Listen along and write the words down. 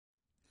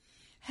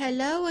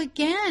Hello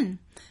again,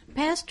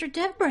 Pastor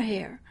Deborah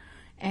here.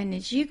 And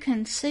as you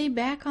can see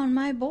back on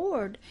my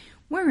board,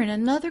 we're in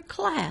another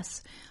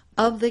class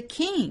of the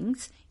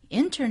King's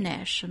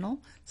International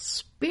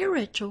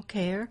Spiritual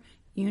Care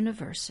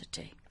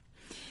University.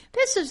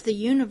 This is the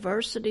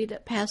university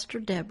that Pastor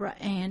Deborah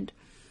and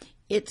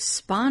its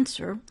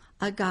sponsor,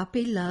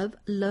 Agape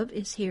Love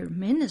is Here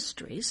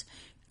Ministries,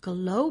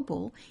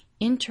 Global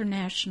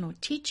International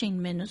Teaching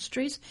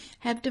Ministries,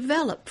 have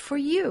developed for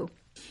you.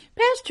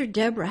 Pastor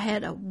Deborah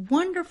had a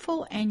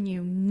wonderful and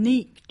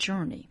unique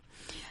journey.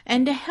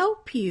 And to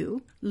help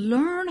you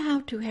learn how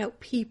to help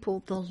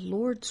people the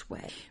Lord's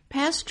way,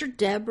 Pastor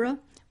Deborah,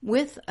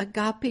 with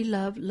Agape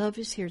Love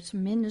is Here's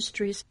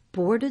Ministries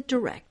Board of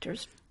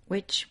Directors,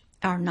 which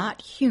are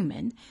not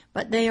human,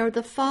 but they are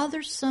the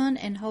Father, Son,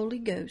 and Holy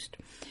Ghost,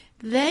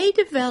 they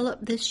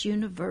developed this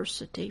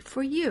university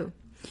for you.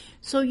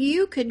 So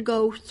you could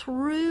go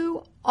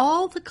through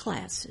all the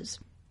classes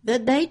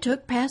that they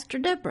took Pastor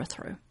Deborah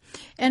through,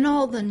 and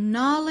all the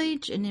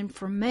knowledge and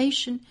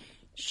information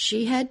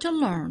she had to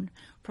learn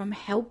from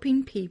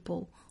helping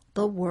people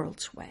the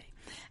world's way.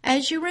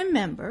 As you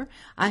remember,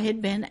 I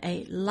had been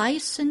a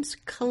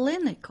licensed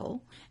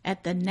clinical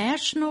at the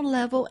national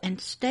level and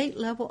state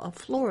level of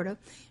Florida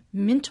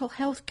mental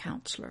health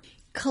counselor,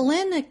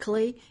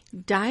 clinically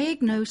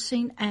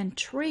diagnosing and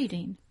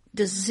treating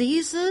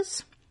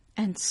diseases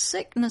and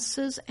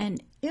sicknesses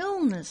and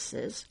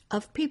illnesses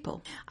of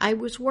people. I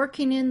was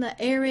working in the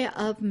area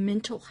of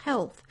mental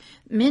health.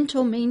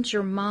 Mental means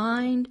your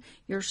mind,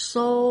 your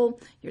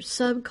soul, your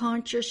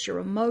subconscious, your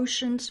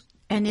emotions,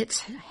 and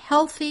its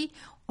healthy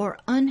or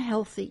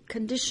unhealthy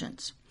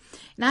conditions.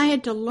 And I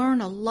had to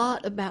learn a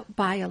lot about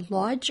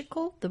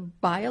the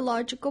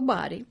biological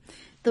body,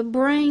 the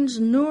brain's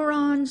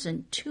neurons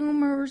and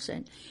tumors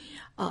and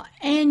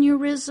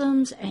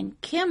aneurysms and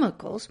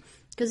chemicals,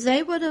 because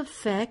they would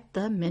affect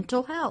the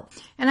mental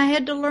health. And I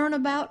had to learn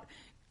about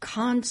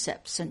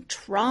concepts and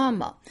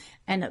trauma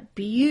and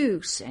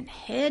abuse and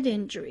head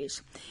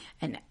injuries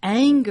and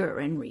anger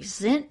and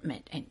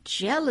resentment and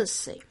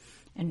jealousy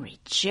and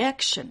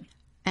rejection,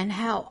 and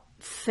how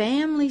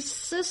family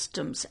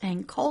systems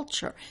and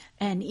culture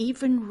and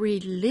even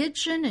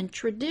religion and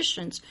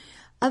traditions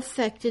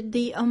affected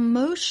the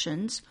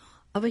emotions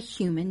of a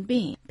human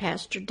being.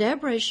 Pastor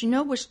Deborah, as you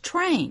know, was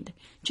trained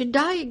to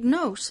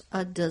diagnose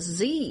a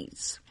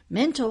disease.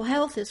 Mental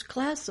health is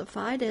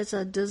classified as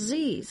a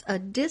disease, a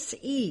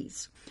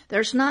dis-ease.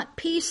 There's not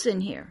peace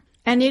in here,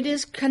 and it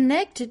is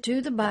connected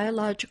to the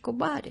biological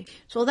body.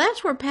 So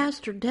that's where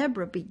Pastor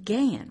Deborah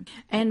began.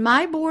 And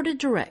my board of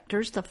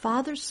directors, the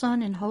Father,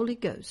 Son, and Holy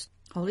Ghost,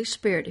 Holy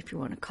Spirit, if you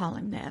want to call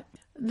him that,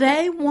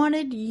 they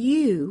wanted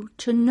you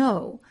to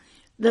know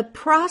the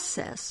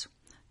process,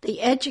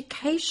 the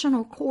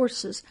educational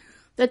courses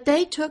that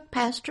they took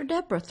Pastor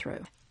Deborah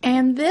through.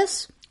 And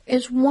this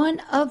is one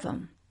of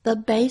them, the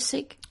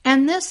basic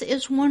and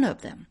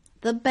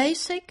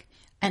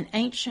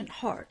ancient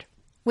heart.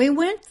 We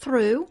went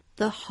through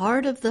the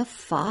heart of the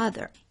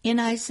Father in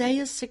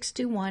Isaiah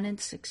 61 and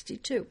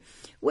 62.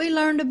 We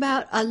learned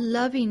about a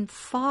loving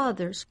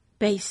Father's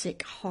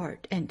basic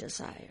heart and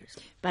desires.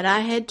 But I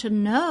had to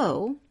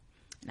know,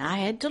 and I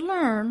had to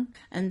learn,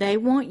 and they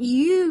want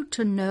you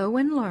to know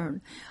and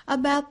learn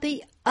about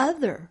the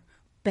other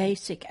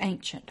basic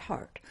ancient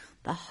heart,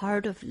 the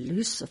heart of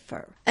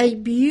Lucifer, a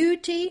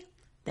beauty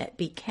that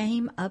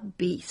became a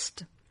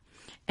beast,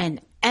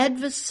 an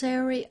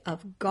adversary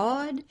of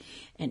God,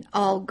 and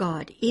all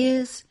God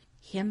is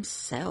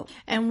himself.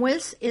 And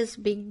this is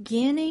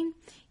beginning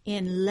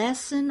in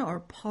lesson or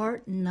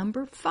part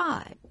number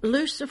 5.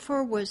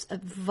 Lucifer was a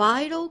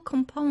vital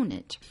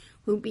component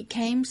who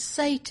became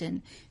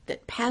Satan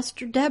that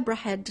Pastor Deborah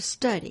had to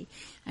study,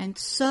 and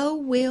so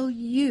will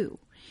you.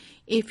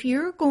 If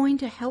you're going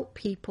to help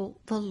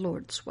people the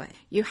Lord's way,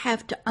 you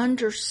have to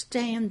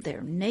understand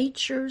their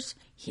natures,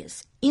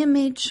 his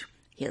image,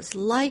 his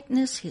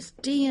likeness, his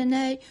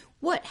DNA,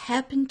 what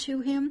happened to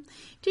him.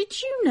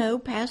 Did you know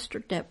Pastor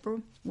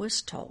Deborah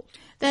was told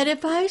that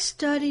if I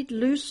studied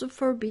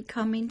Lucifer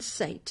becoming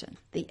Satan,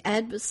 the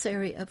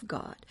adversary of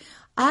God,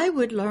 I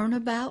would learn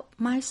about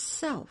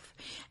myself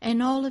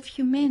and all of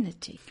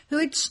humanity, who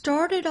had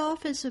started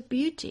off as a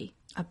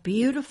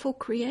beautiful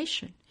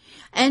creation,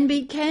 and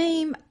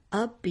became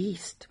a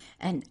beast,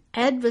 an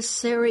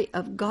adversary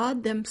of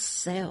God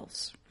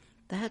themselves.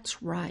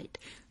 That's right.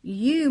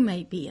 You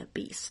may be a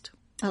beast.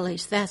 At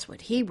least that's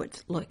what he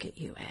would look at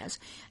you as.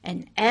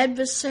 An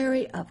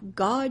adversary of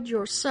God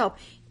yourself,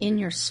 in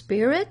your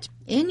spirit,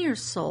 in your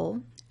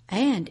soul,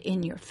 and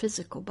in your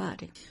physical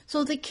body.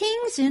 So the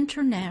King's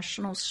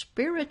International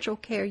Spiritual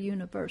Care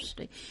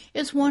University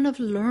is one of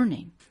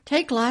learning.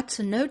 Take lots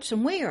of notes,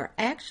 and we are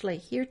actually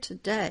here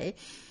today.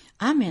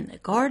 I'm in the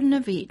Garden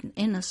of Eden,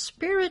 in a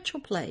spiritual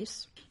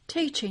place,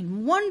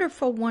 teaching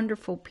wonderful,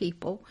 wonderful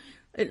people.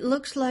 It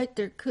looks like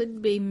there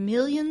could be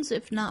millions,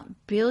 if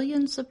not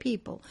billions, of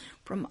people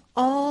from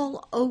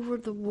all over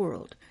the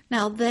world.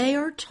 Now, they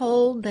are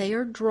told they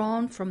are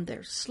drawn from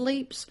their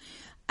sleeps,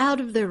 out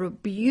of their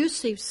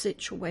abusive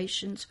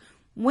situations,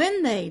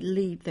 when they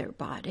leave their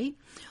body.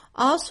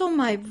 Also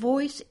my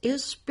voice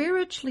is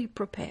spiritually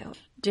propelled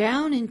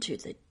down into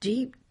the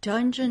deep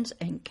dungeons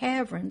and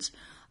caverns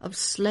of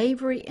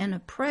slavery and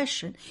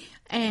oppression,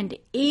 and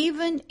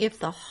even if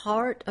the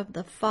heart of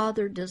the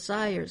Father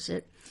desires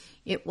it,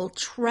 it will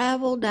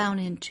travel down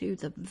into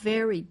the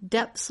very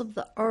depths of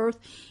the earth,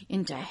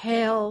 into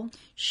hell,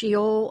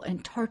 Sheol,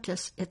 and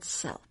Tartarus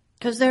itself.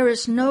 Because there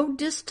is no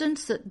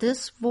distance that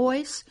this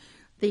voice,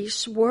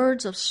 these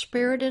words of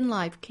spirit and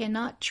life,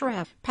 cannot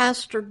travel.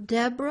 Pastor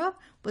Deborah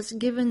was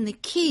given the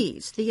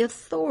keys, the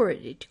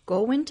authority to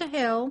go into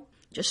hell,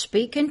 to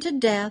speak into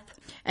death,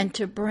 and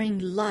to bring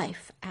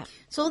life out.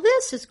 So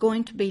this is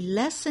going to be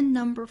lesson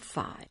number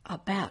 5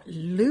 about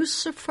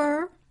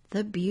Lucifer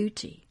the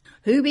beauty,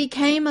 who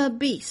became a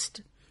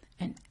beast,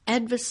 an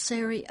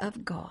adversary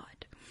of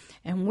God.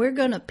 And we're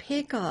going to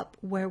pick up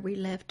where we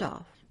left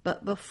off.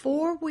 But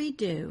before we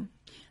do,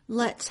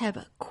 let's have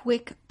a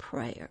quick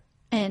prayer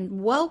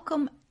and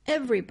welcome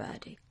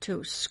everybody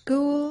to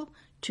school,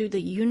 to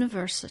the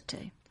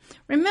university.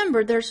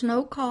 Remember, there's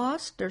no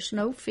cost, there's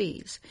no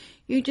fees.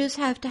 You just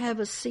have to have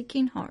a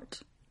seeking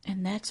heart,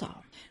 and that's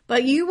all.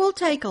 But you will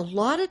take a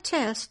lot of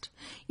tests.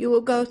 You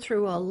will go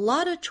through a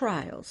lot of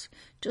trials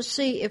to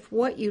see if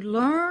what you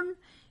learn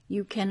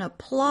you can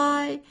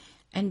apply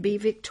and be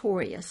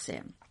victorious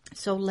in.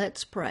 So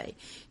let's pray.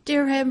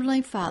 Dear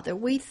Heavenly Father,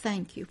 we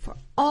thank you for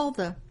all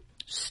the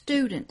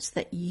students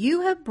that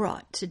you have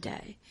brought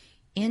today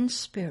in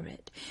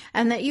spirit,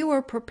 and that you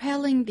are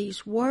propelling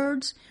these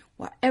words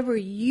wherever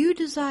you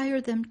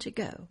desire them to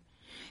go,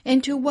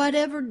 into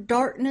whatever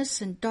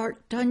darkness and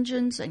dark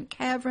dungeons and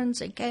caverns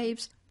and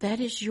caves.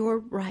 That is your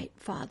right,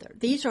 Father.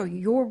 These are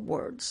your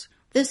words.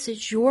 This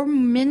is your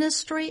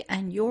ministry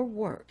and your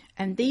work,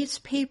 and these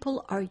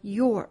people are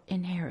your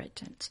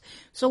inheritance.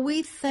 So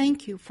we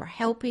thank you for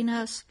helping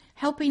us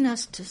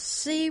to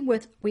see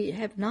what we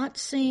have not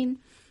seen,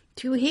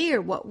 to hear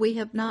what we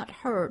have not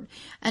heard,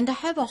 and to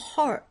have a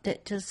heart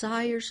that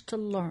desires to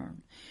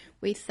learn.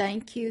 We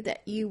thank you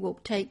that you will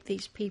take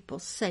these people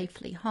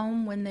safely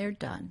home when they're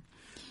done.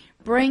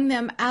 Bring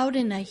them out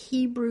in a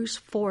Hebrews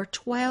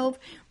 4:12.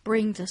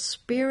 Bring the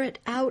spirit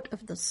out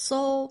of the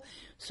soul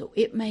so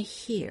it may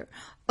hear.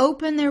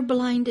 Open their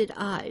blinded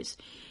eyes.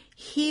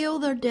 Heal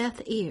their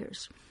deaf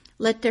ears.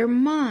 Let their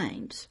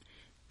minds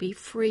be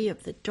free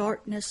of the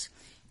darkness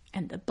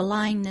and the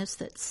blindness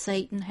that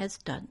Satan has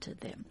done to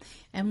them.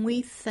 And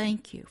we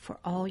thank you for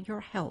all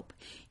your help.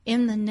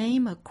 In the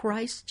name of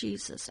Christ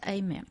Jesus,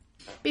 amen.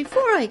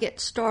 Before I get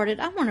started,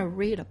 I want to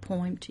read a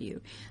poem to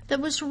you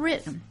that was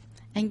written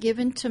and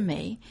given to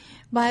me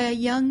by a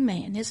young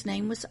man. His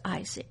name was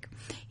Isaac.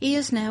 He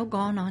is now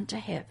gone on to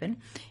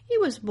heaven. He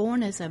was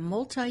born as a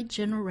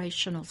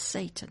multi-generational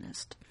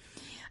Satanist.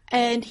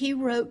 And he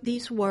wrote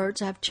these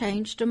words. I've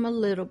changed them a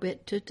little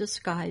bit to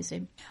disguise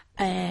him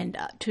and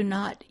to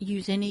not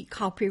use any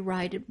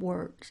copyrighted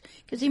words,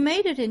 because he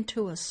made it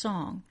into a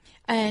song.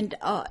 And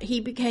he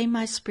became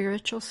my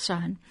spiritual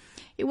son.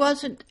 He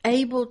wasn't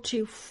able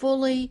to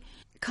fully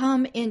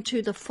come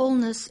into the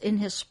fullness in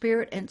his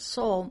spirit and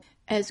soul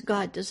as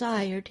God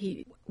desired.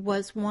 He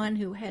was one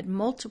who had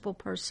multiple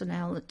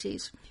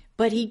personalities,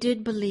 but he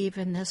did believe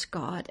in this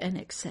God and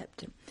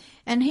accept him.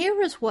 And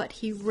here is what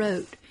he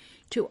wrote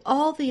to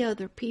all the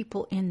other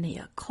people in the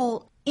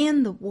occult,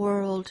 in the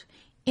world,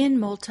 in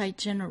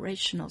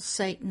multi-generational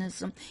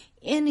Satanism,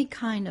 any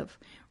kind of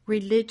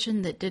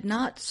religion that did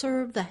not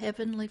serve the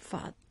Heavenly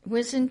Father. It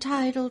was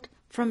entitled,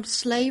 From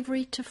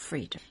Slavery to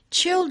Freedom.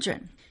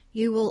 Children,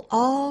 you will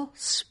all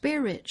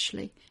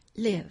spiritually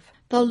live.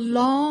 The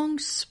long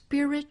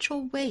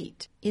spiritual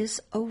wait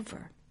is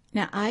over.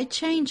 Now, I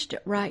changed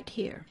it right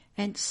here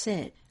and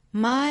said,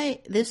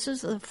 this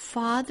is the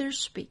Father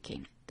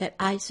speaking, that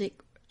Isaac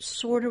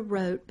sort of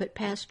wrote, but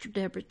Pastor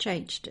Deborah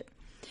changed it.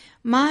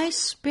 My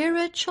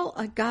spiritual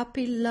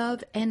agape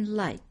love and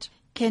light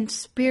can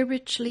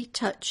spiritually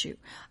touch you.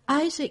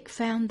 Isaac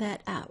found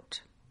that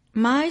out.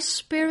 My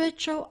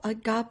spiritual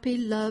agape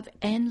love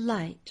and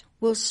light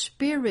will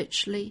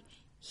spiritually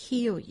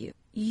heal you.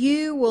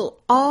 You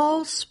will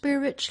all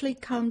spiritually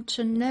come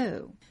to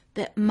know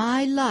that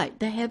my light,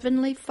 the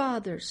Heavenly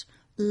Father's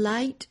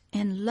light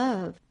and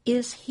love,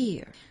 is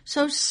here.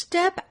 So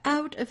step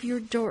out of your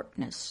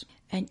darkness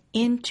and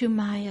into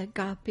my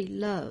agape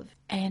love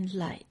and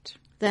light.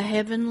 The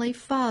Heavenly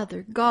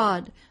Father,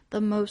 God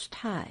the Most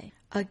High,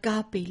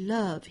 agape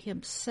love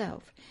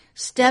himself.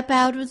 Step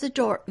out of the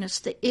darkness,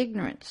 the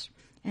ignorance,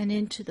 and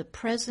into the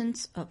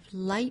presence of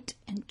light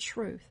and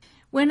truth.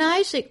 When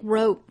Isaac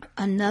wrote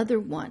another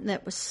one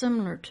that was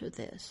similar to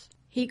this,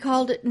 he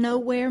called it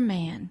Nowhere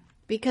Man,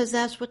 because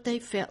that's what they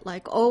felt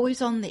like,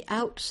 always on the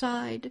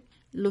outside,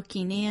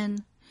 looking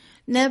in,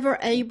 never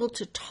able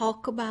to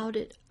talk about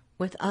it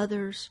with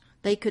others.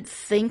 They could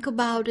think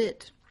about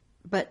it,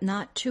 but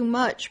not too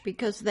much,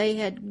 because they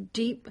had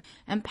deep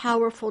and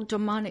powerful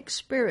demonic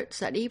spirits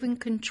that even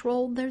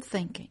controlled their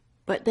thinking.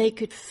 But they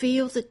could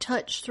feel the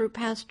touch through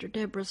Pastor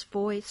Deborah's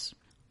voice,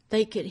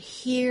 They could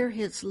hear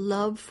his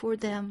love for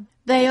them.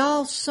 They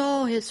all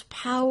saw his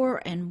power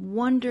and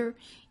wonder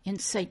in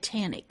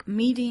satanic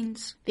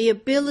meetings, the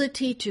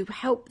ability to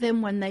help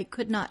them when they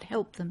could not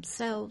help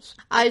themselves.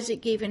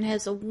 Isaac even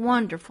has a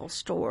wonderful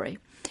story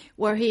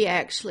where he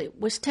actually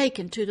was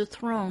taken to the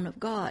throne of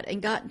God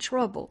and got in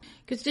trouble.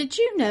 Because did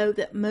you know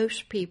that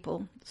most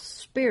people,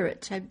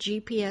 spirits, have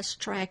GPS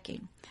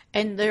tracking?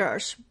 And there are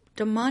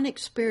demonic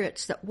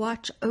spirits that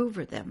watch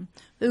over them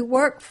who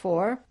work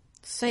for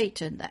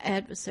Satan, the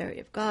adversary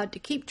of God, to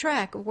keep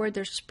track of where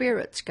their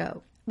spirits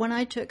go. When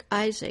I took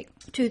Isaac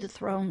to the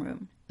throne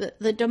room,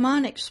 the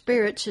demonic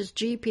spirits, his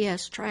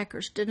GPS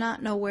trackers, did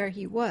not know where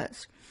he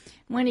was.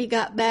 When he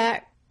got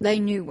back, they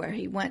knew where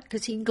he went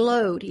because he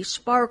glowed, he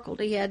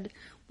sparkled, he had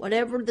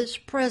whatever this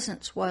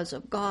presence was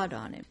of God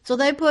on him. So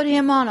they put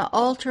him on an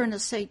altar in a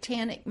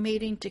satanic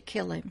meeting to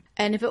kill him.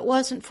 And if it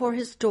wasn't for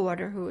his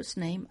daughter, who was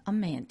named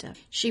Amanda,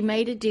 she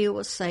made a deal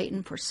with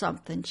Satan for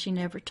something she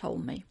never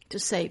told me to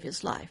save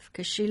his life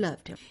because she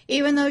loved him.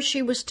 Even though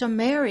she was to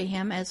marry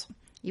him,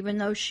 even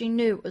though she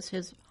knew it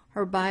was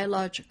her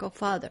biological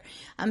father,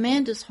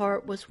 Amanda's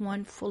heart was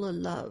one full of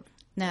love.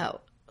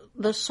 Now,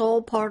 the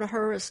soul part of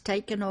her is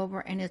taken over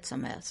and it's a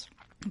mess.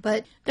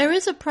 But there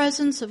is a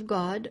presence of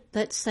God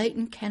that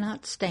Satan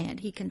cannot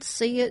stand. He can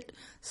see it,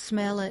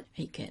 smell it,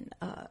 he can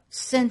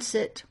sense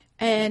it.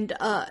 And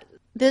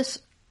this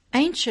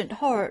ancient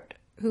heart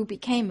who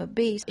became a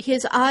beast,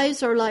 his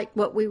eyes are like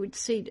what we would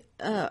see,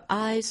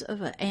 eyes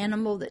of an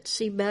animal that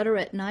see better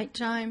at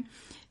nighttime.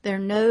 Their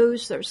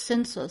nose, their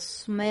sense of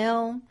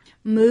smell,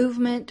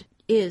 movement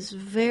is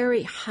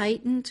very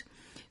heightened.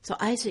 So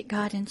Isaac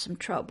got in some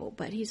trouble,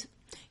 but he's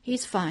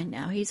fine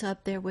now. He's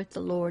up there with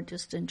the Lord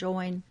just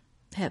enjoying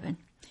heaven.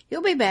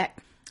 He'll be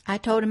back. I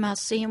told him I'll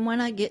see him when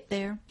I get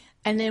there,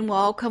 and then we're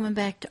all coming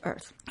back to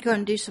earth. We're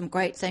going to do some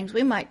great things.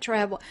 We might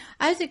travel.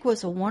 Isaac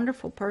was a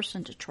wonderful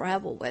person to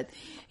travel with.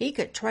 He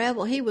could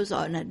travel. He was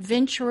an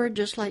adventurer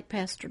just like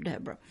Pastor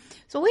Deborah.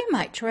 So we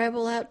might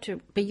travel out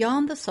to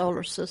beyond the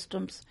solar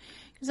systems,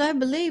 because I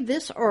believe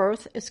this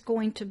earth is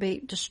going to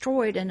be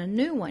destroyed and a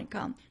new one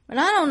come. But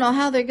I don't know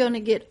how they're going to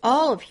get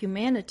all of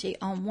humanity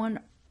on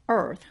one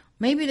earth.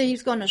 Maybe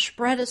he's going to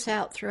spread us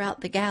out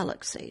throughout the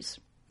galaxies.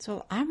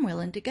 So I'm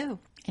willing to go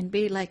and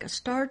be like a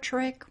Star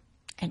Trek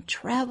and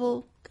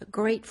travel the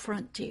great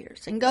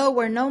frontiers and go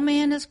where no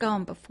man has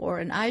gone before.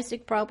 And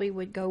Isaac probably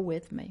would go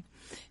with me.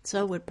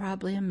 So would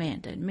probably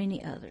Amanda and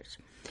many others.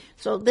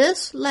 So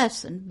this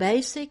lesson,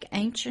 Basic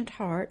Ancient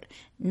Heart,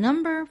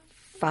 number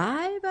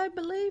 5, I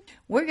believe,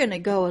 we're going to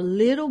go a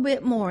little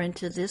bit more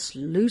into this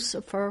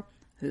Lucifer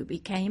who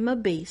became a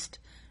beast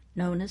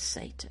known as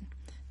Satan,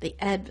 the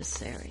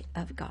adversary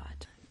of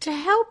God. To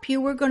help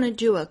you, we're going to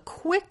do a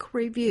quick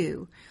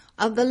review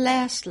of the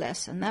last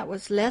lesson. That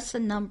was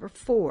lesson number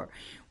 4,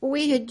 where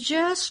we had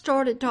just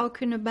started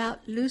talking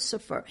about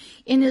Lucifer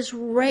in his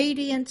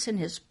radiance and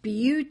his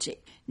beauty.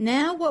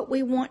 Now what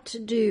we want to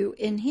do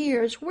in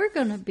here is we're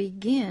going to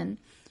begin,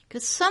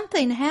 because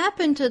something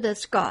happened to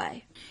this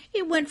guy.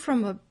 He went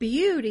from a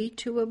beauty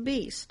to a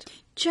beast,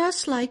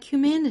 just like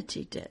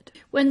humanity did.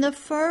 When the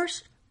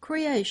first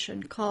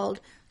creation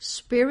called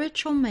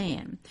spiritual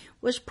man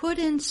was put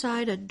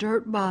inside a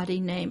dirt body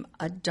named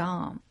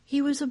Adam,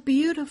 he was a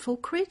beautiful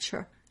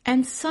creature,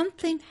 and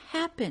something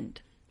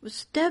happened. It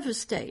was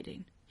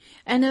devastating,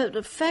 and it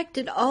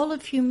affected all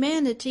of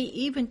humanity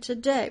even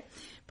today.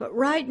 But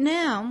right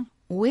now,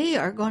 we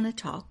are going to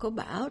talk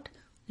about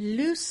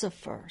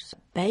Lucifer's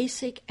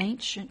basic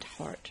ancient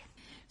heart.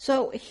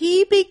 So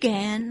he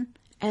began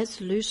as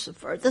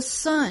Lucifer, the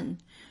sun,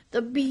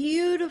 the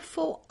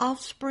beautiful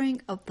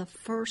offspring of the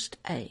first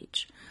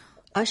age,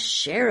 a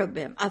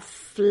cherubim, a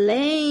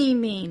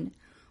flaming,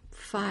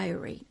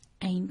 fiery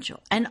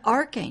angel, an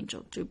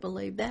archangel, to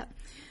believe that.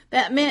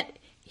 That meant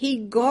he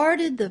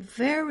guarded the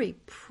very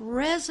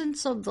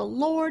presence of the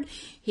Lord.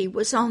 He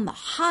was on the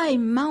high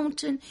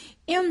mountain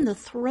in the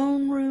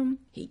throne room.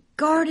 He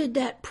guarded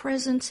that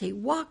presence. He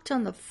walked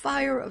on the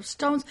fire of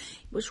stones.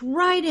 He was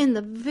right in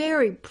the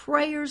very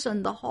prayers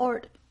and the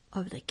heart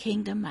of the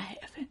kingdom of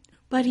heaven.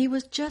 But he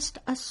was just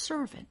a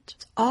servant.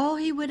 That's all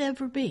he would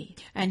ever be.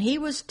 And he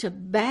was to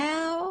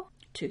bow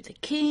to the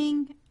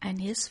king and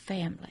his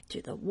family,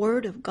 to the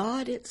word of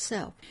God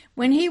itself.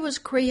 When he was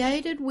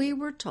created, we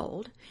were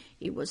told,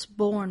 he was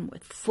born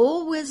with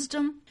full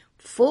wisdom,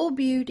 full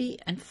beauty,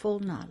 and full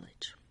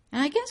knowledge.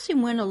 And I guess he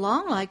went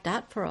along like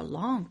that for a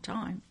long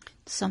time.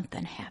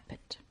 Something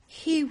happened.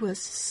 He was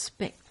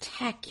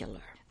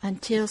spectacular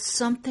until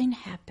something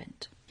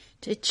happened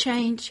to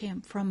change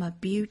him from a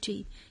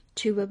beauty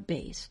to a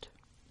beast,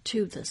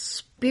 to the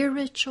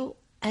spiritual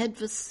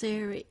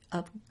adversary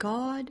of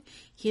God,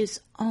 his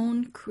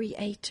own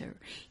creator,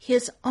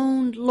 his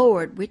own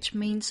Lord, which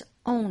means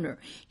owner,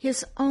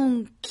 his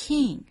own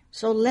king.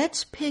 So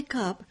let's pick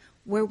up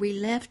where we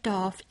left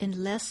off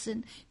in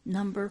lesson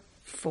number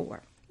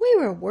 4. We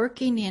were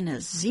working in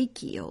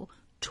Ezekiel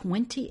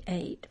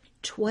 28,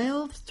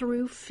 12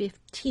 through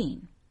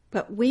 15,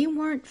 but we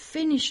weren't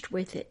finished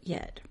with it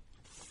yet.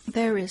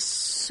 There is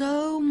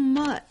so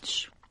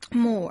much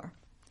more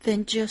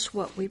than just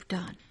what we've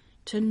done.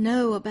 To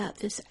know about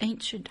this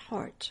ancient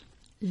heart,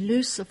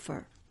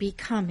 Lucifer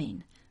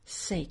becoming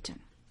Satan.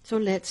 So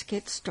let's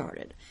get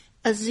started.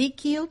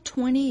 Ezekiel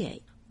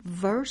 28,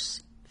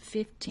 verse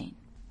 15.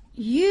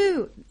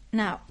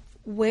 Now,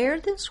 where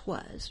this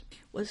was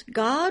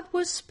God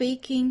was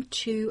speaking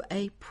to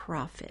a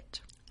prophet,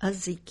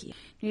 Ezekiel.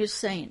 He was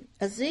saying,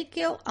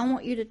 Ezekiel, I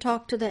want you to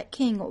talk to that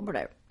king over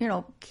there,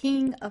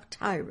 king of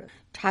Tyrus.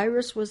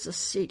 Tyrus was a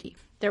city.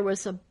 There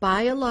was a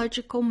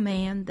biological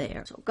man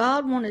there. So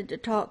God wanted to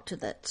talk to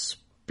that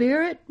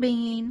spirit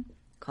being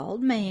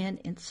called man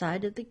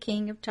inside of the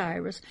king of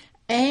Tyrus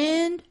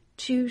and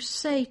to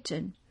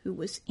Satan who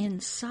was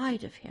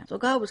inside of him. So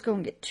God was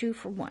going to get 2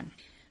 for 1.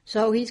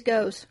 So he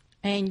goes,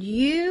 and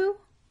you,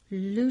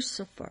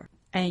 Lucifer,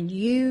 and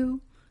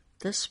you,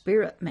 the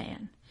spirit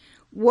man,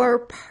 were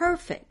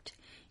perfect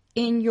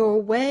in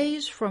your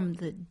ways from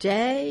the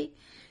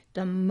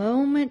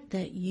moment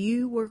that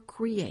you were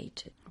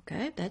created.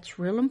 Okay, that's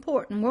real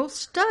important. We'll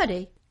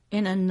study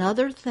in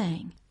another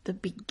thing, the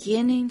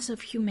beginnings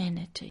of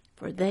humanity.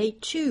 For they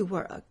too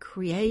were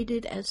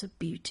created as a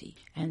beauty,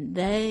 and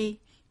they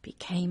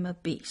became a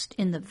beast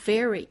in the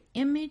very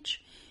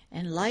image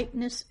and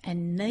likeness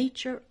and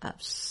nature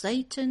of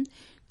Satan,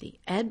 the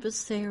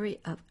adversary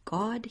of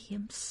God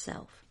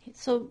himself.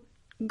 So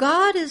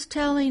God is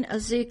telling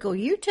Ezekiel,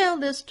 you tell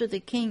this to the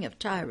king of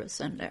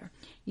Tyrus in there.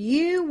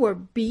 You were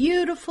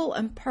beautiful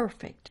and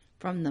perfect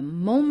from the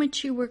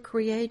moment you were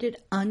created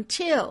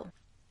until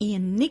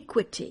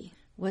iniquity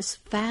was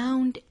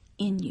found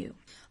in you.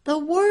 The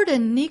word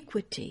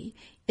iniquity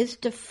is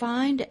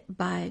defined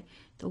by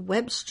the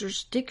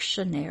Webster's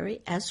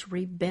Dictionary as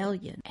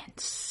rebellion and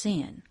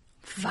sin.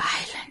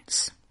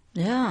 Violence.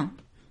 Yeah,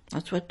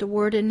 that's what the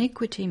word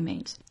iniquity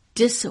means.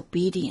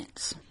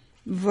 Disobedience.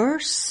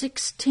 Verse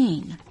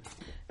 16.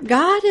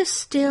 God is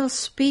still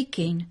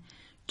speaking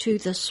to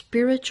the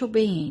spiritual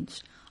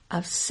beings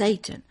of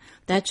Satan.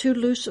 That's who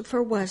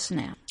Lucifer was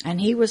now.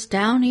 And he was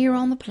down here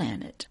on the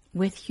planet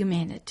with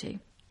humanity,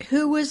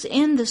 who was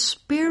in the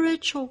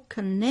spiritual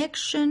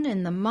connection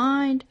in the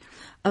mind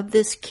of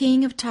this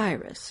king of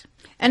Tyrus.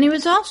 And he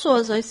was also,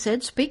 as I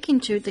said, speaking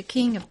to the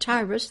king of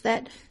Tyrus,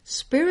 that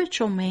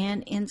spiritual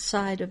man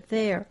inside of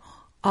there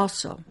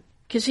also.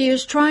 Because he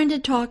was trying to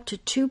talk to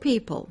 2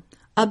 people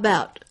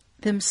about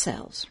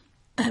themselves.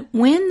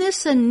 When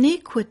this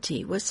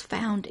iniquity was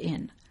found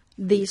in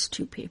these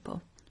 2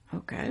 people,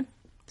 okay,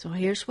 so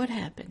here's what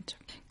happened.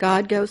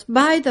 God goes,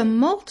 by the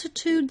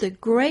multitude, the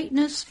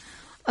greatness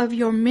of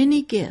your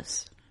many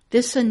gifts,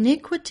 this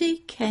iniquity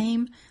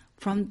came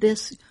from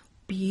this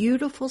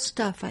beautiful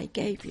stuff I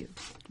gave you.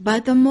 By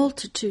the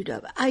multitude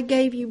of it, I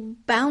gave you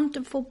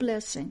bountiful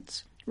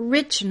blessings,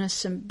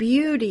 richness and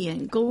beauty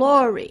and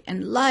glory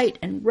and light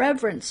and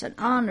reverence and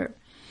honor.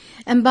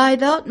 And by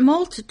that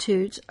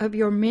multitudes of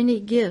your many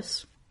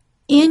gifts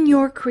in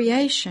your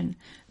creation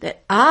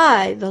that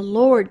I, the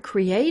Lord,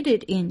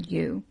 created in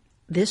you,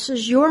 this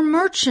is your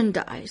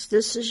merchandise,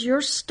 this is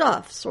your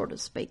stuff, sort of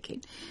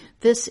speaking.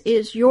 This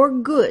is your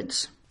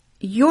goods,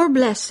 your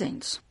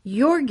blessings,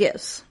 your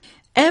gifts.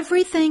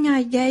 Everything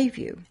I gave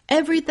you,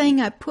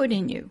 everything I put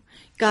in you.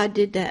 God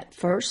did that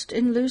first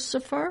in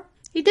Lucifer.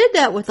 He did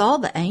that with all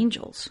the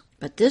angels.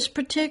 But this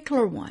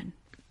particular one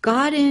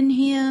got in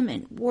him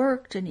and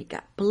worked, and he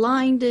got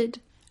blinded,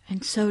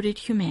 and so did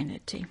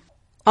humanity.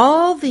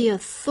 All the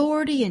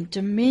authority and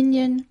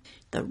dominion,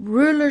 the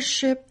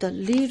rulership, the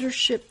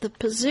leadership, the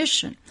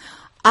position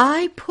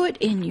I put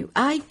in you,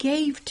 I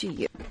gave to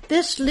you.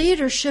 This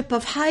leadership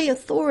of high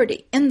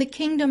authority in the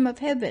kingdom of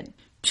heaven,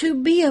 to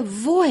be a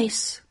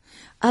voice,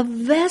 a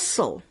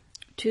vessel,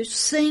 to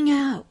sing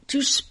out,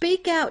 to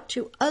speak out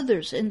to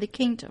others in the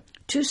kingdom,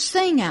 to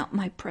sing out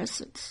my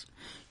presence,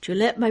 to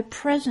let my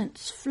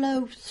presence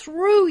flow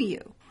through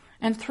you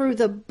and through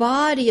the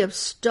body of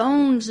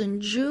stones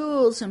and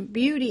jewels and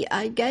beauty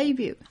I gave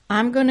you.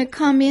 I'm going to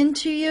come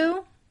into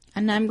you,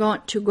 and I'm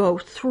going to go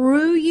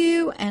through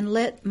you and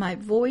let my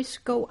voice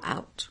go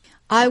out.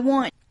 I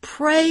want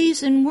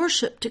praise and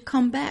worship to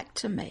come back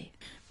to me,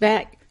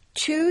 back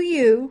to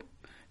you,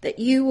 that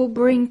you will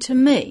bring to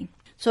me.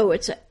 So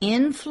it's an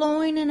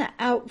inflowing and an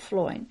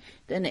outflowing,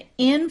 then an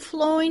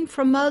inflowing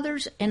from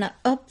others and an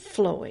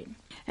upflowing.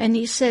 And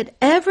he said,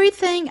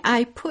 everything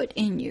I put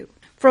in you,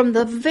 from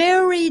the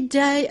very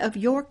day of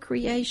your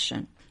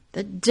creation,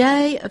 the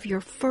day of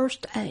your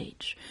first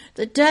age,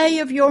 the day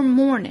of your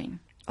morning,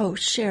 O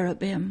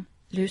cherubim,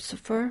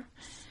 Lucifer,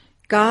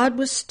 God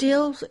was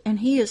still, and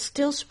he is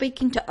still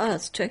speaking to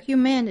us, to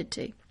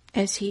humanity,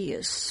 as he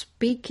is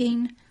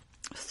speaking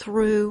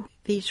through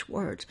these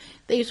words.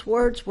 These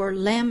words were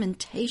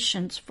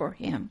lamentations for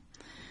him.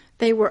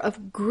 They were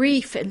of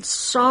grief and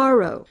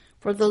sorrow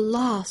for the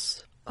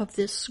loss of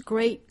this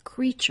great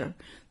creature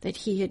that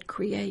he had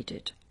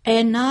created.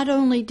 And not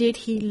only did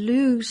he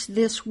lose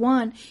this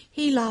one,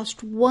 he lost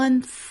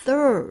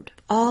 1/3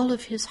 all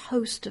of his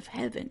host of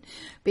heaven.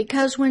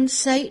 Because when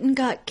Satan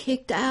got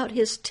kicked out,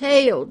 his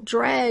tail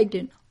dragged,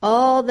 and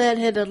all that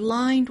had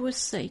aligned with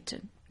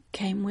Satan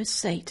came with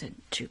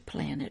Satan to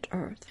planet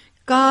Earth.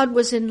 God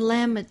was in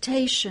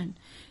lamentation.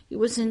 He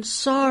was in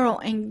sorrow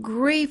and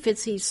grief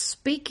as he's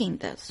speaking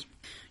this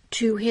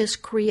to his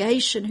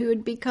creation, who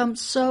had become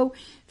so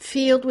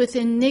filled with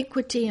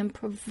iniquity and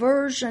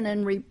perversion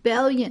and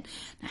rebellion,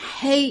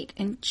 hate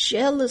and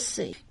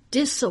jealousy,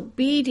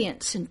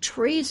 disobedience and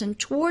treason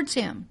towards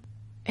him.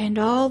 And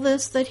all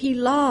this that he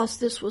lost,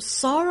 this was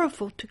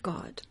sorrowful to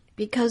God,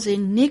 because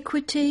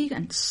iniquity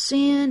and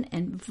sin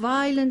and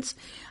violence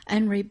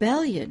and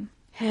rebellion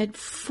had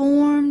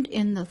formed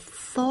in the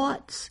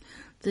thoughts,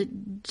 the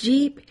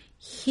deep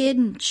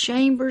hidden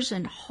chambers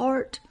and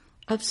heart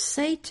of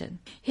Satan.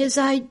 His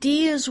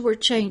ideas were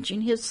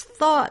changing, his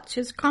thoughts,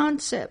 his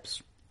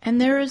concepts. And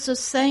there is a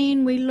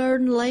saying we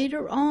learn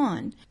later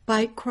on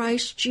by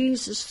Christ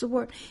Jesus, the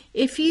Word.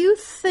 If you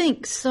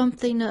think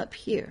something up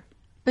here,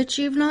 but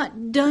you've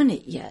not done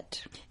it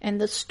yet. And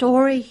the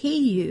story he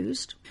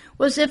used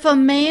was, if a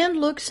man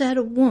looks at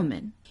a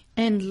woman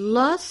and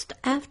lusts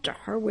after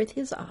her with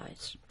his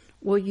eyes,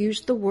 we'll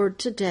use the word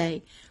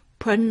today,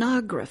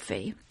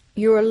 pornography.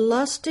 You are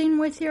lusting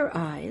with your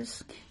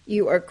eyes.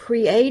 You are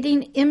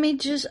creating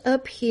images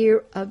up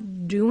here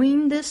of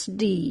doing this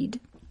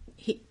deed.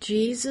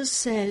 Jesus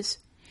says,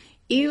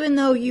 even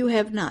though you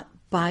have not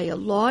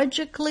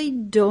biologically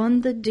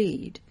done the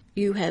deed,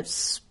 you have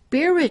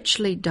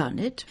spiritually done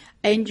it,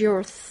 and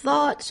your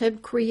thoughts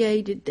have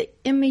created the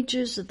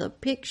images of the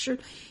picture.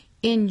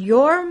 In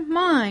your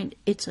mind,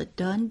 it's a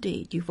done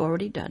deed. You've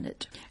already done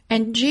it.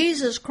 And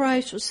Jesus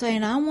Christ was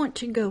saying, I want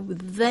to go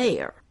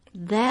there,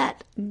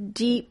 that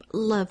deep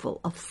level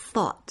of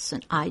thoughts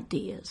and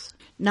ideas.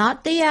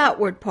 Not the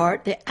outward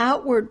part. The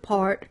outward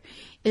part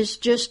is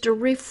just a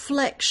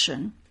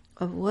reflection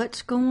of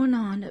what's going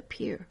on up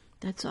here.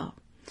 That's all.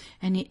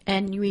 And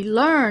we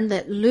learn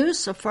that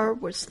Lucifer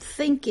was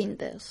thinking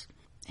this.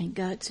 And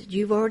God said,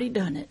 you've already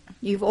done it.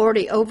 You've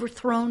already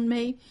overthrown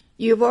me.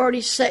 You've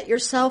already set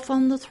yourself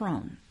on the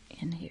throne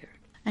in here.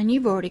 And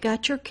you've already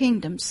got your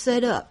kingdom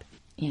set up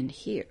in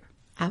here.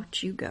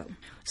 Out you go.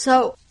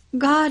 So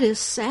God is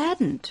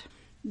saddened,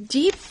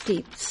 deep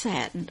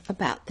saddened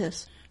about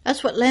this.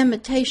 That's what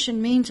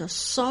lamentation means, a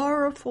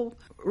sorrowful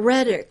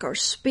rhetoric or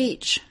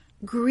speech,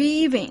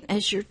 grieving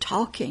as you're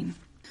talking.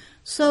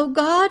 So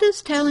God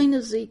is telling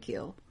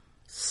Ezekiel,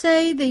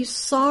 say these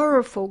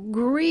sorrowful,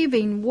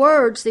 grieving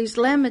words, these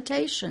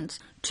lamentations,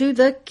 to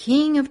the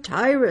king of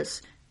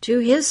Tyrus, to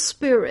his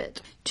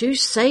spirit, to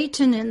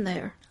Satan in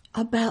there,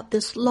 about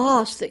this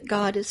loss that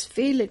God is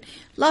feeling.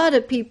 A lot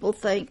of people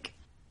think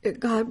that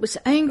God was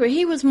angry.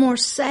 He was more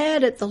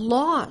sad at the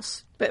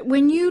loss. But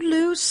when you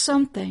lose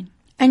something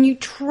and you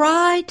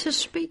try to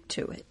speak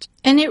to it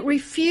and it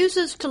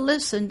refuses to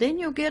listen, then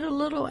you'll get a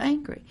little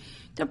angry.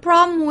 The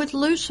problem with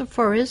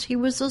Lucifer is he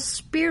was a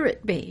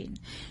spirit being.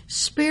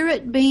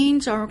 Spirit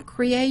beings are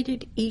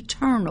created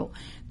eternal.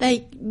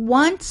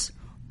 Once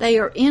they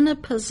are in a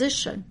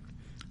position,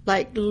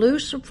 like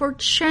Lucifer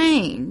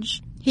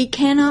changed, he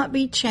cannot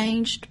be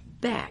changed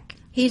back.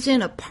 He's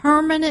in a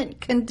permanent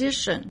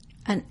condition,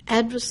 an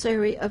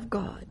adversary of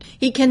God.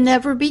 He can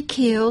never be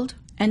killed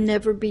and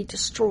never be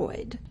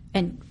destroyed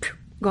and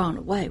gone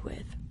away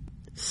with.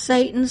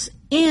 Satan's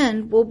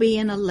end will be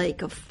in a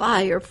lake of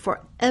fire,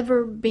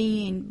 forever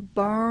being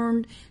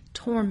burned,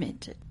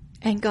 tormented.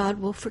 And God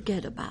will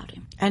forget about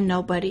him. And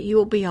he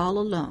will be all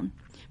alone.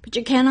 But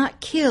you cannot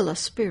kill a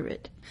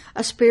spirit.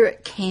 A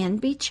spirit can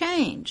be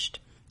changed.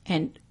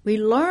 And we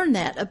learn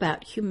that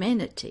about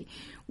humanity.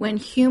 When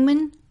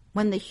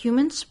the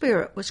human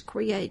spirit was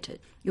created,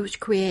 it was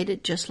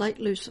created just like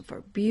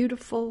Lucifer.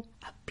 Beautiful,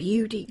 a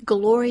beauty,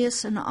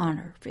 glorious and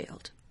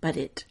honor-filled.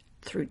 But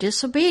through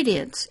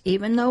disobedience,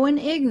 even though in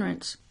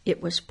ignorance,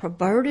 it was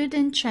perverted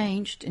and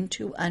changed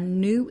into a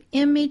new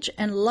image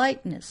and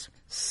likeness,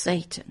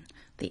 Satan,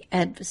 the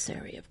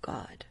adversary of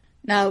God.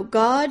 Now,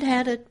 God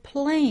had a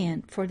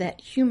plan for that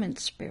human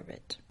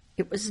spirit.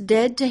 It was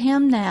dead to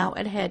him now.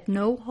 It had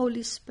no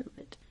Holy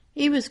Spirit.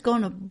 He was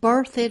going to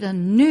birth it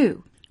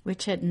anew,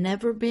 which had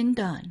never been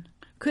done.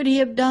 Could he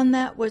have done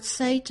that with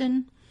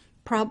Satan?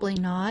 Probably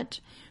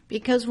not.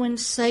 Because when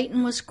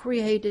Satan was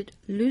created,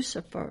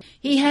 Lucifer,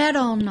 he had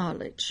all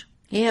knowledge.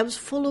 He was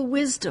full of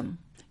wisdom.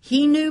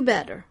 He knew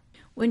better.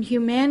 When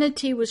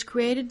humanity was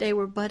created, they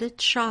were but a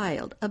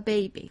child, a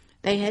baby.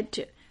 They had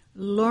to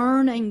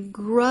learn and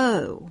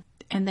grow,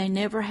 and they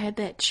never had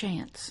that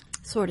chance.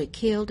 Sort of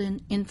killed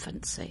in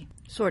infancy,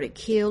 sort of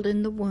killed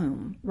in the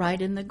womb, right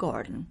in the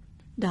garden,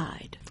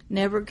 died.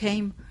 Never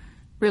came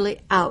really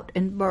out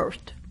and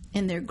birthed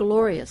in their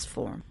glorious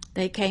form.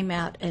 They came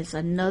out as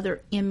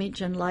another image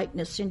and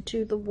likeness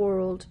into the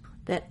world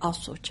that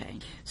also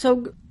changed.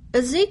 So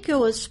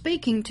Ezekiel is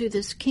speaking to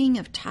this king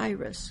of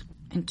Tyrus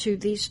and to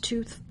these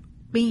two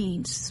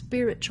beings,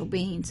 spiritual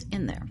beings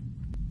in there.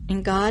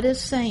 And God is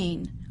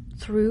saying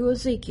through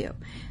Ezekiel,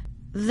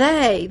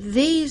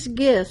 these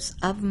gifts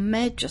of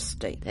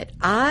majesty that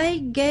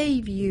I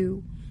gave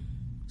you,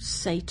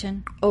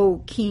 Satan,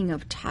 O king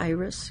of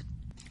Tyrus,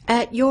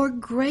 at your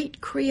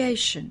great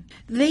creation,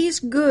 these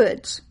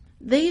goods,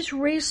 these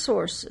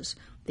resources,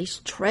 these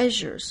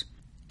treasures,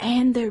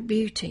 and their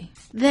beauty.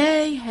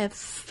 They have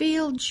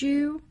filled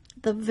you,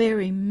 the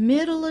very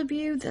middle of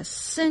you, the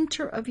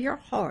center of your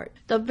heart,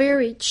 the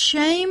very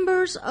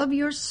chambers of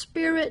your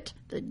spirit,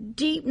 the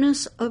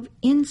deepness of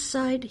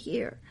inside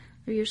here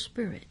of your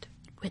spirit,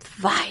 with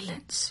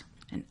violence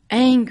and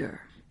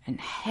anger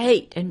and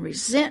hate and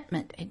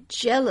resentment and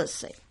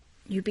jealousy.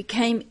 You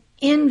became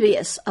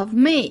envious of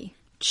me,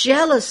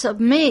 jealous of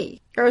me.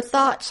 Your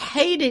thoughts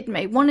hated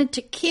me, wanted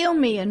to kill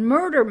me and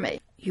murder me.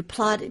 You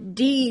plotted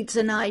deeds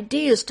and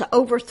ideas to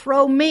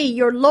overthrow me,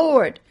 your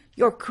Lord,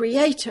 your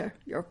Creator,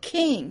 your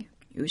King.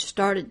 You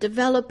started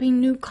developing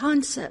new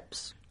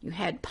concepts. You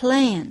had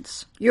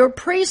plans. Your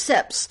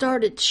precepts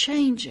started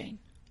changing.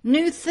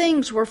 New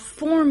things were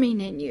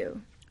forming in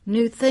you.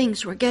 New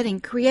things were getting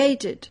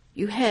created.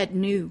 You had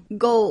new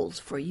goals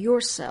for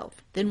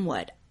yourself than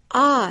what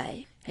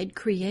I had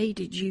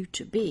created you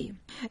to be.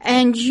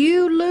 And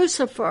you,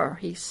 Lucifer,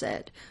 he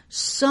said,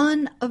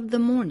 son of the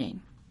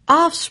morning,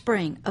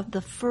 offspring of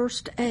the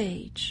first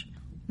age,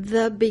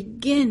 the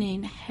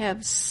beginning,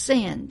 have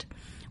sinned.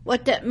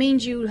 What that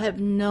means, you have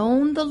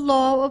known the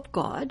law of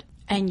God,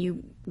 and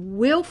you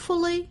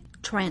willfully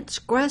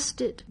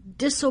transgressed it,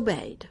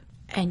 disobeyed,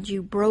 and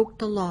you broke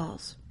the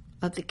laws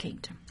of the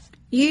kingdom.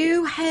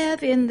 You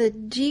have in the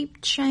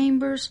deep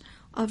chambers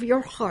of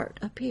your heart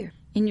up here,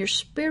 in your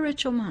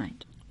spiritual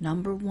mind,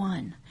 number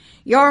one,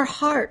 your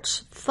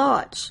heart's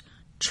thoughts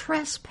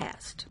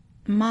trespassed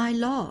my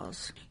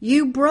laws.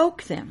 You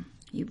broke them.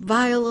 You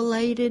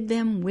violated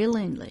them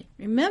willingly.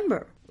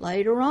 Remember,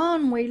 later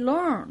on we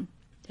learn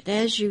that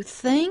as you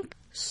think,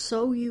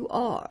 so you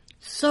are.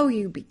 So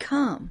you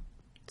become.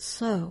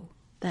 So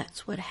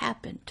that's what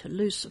happened to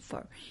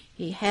Lucifer.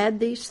 He had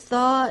these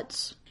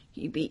thoughts.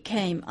 He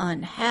became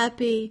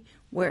unhappy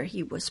where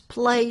he was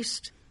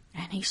placed.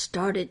 And he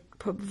started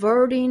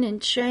perverting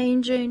and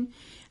changing.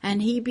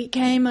 And he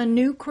became a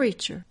new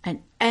creature,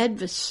 an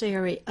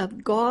adversary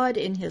of God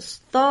in his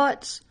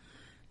thoughts,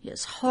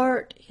 his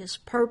heart, his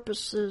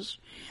purposes,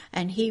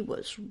 and he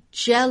was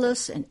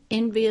jealous and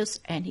envious,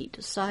 and he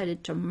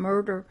decided to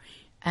murder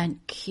and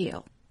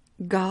kill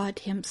God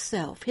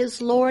himself, his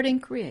Lord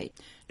and Creator.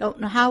 Don't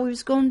know how he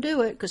was going to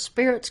do it, because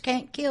spirits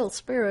can't kill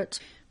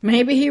spirits.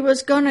 Maybe he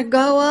was going to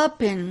go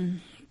up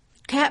and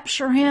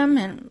capture him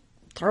and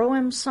throw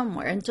him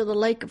somewhere into the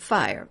lake of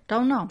fire.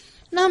 Don't know.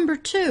 Number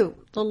two,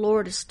 the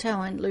Lord is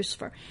telling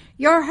Lucifer,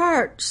 your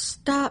heart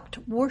stopped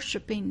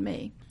worshiping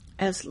me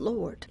as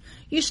Lord.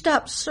 You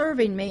stopped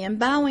serving me and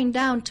bowing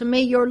down to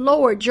me, your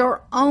Lord,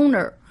 your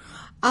owner.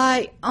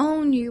 I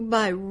own you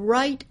by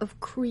right of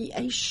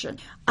creation.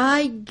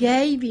 I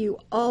gave you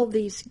all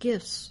these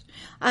gifts.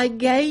 I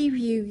gave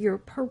you your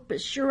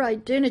purpose, your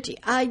identity.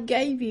 I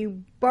gave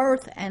you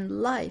birth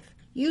and life.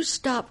 You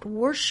stopped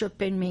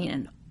worshiping me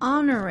and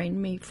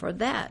honoring me for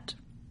that.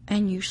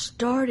 And you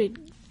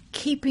started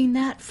keeping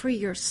that for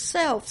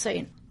yourself,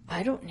 saying,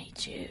 I don't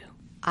need you.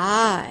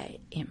 I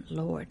am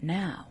Lord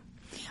now.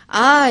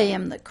 I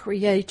am the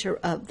creator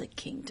of the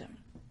kingdom.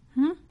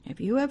 Have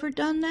you ever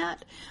done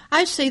that?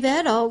 I see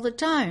that all the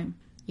time.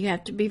 You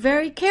have to be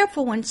very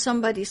careful when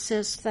somebody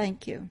says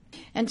thank you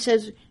and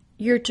says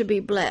you're to be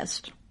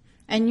blessed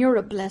and you're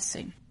a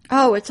blessing.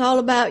 Oh, it's all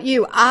about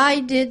you. I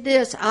did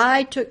this.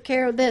 I took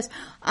care of this.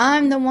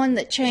 I'm the one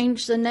that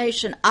changed the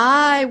nation.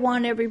 I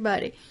want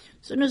everybody.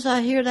 As soon as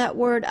I hear that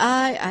word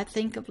I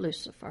think of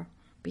Lucifer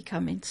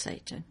becoming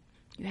Satan.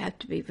 You have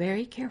to be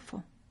very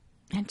careful.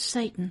 And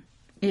Satan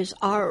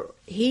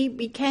he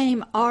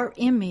became our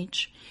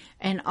image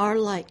and our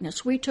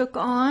likeness. We took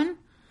on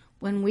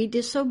when we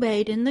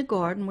disobeyed in the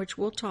garden, which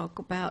we'll talk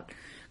about,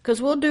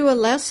 because we'll do a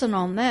lesson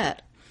on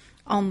that,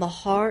 on the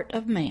heart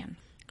of man,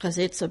 because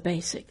it's a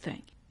basic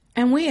thing.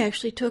 And we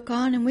actually took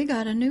on and we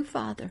got a new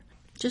father,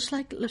 just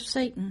like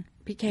Satan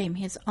became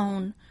his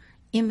own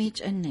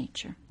image and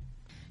nature.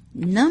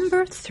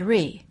 Number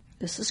 3,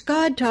 this is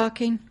God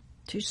talking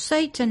to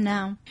Satan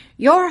now.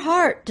 Your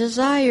heart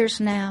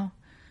desires now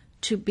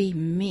to be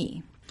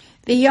me,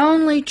 the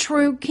only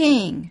true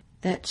king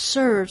that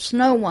serves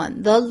no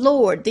one, the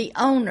Lord, the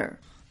owner,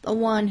 the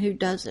one who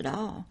does it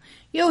all.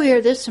 You'll hear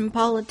this in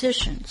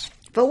politicians.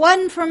 If it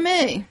wasn't for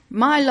me,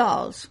 my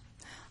laws,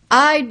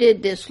 I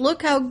did this.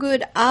 Look how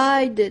good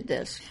I did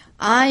this.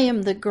 I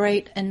am the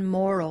great and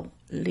moral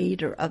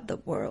leader of the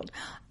world.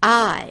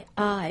 I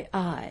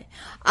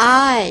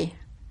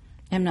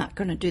am not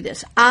going to do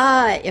this.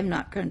 I am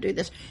not going to do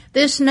this.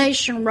 This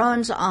nation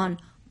runs on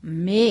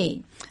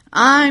me.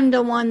 I'm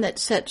the one that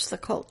sets the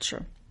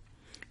culture.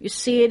 You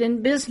see it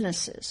in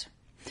businesses.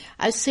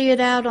 I see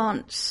it out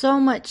on so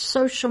much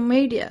social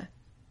media.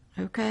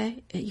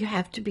 Okay? You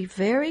have to be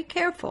very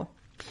careful.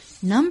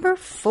 Number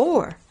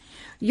 4,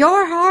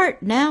 your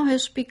heart now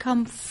has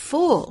become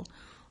full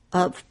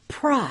of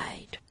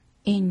pride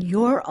in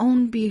your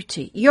own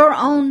beauty, your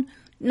own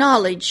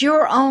knowledge,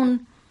 your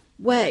own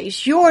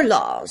ways, your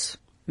laws.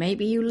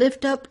 Maybe you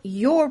lift up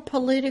your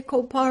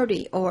political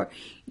party, or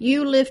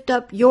you lift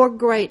up your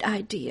great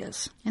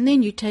ideas, and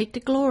then you take the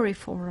glory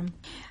for them.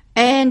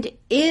 And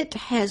it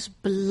has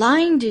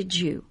blinded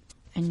you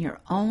in your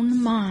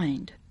own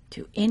mind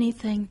to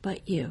anything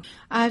but you.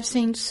 I've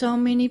seen so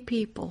many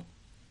people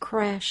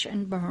crash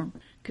and burn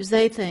because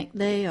they think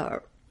they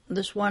are.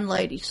 This one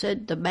lady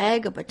said the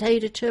bag of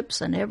potato chips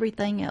and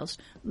everything else.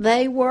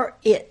 They were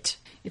it.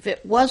 If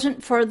it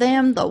wasn't for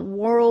them, the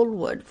world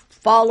would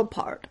fall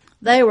apart.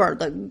 They were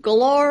the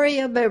glory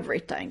of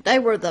everything. They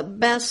were the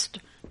best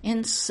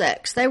in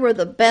sex. They were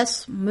the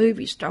best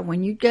movie star.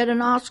 When you get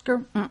an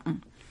Oscar,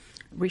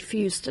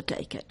 refuse to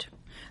take it.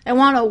 They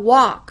want to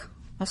walk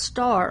a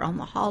star on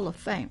the Hall of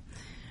Fame.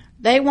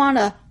 They want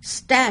a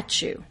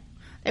statue.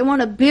 They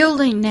want a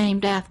building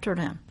named after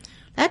them.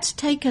 That's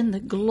taking the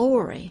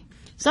glory.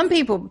 Some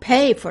people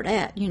pay for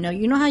that. You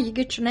know how you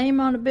get your name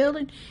on a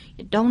building?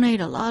 You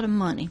donate a lot of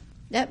money.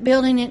 That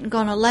building isn't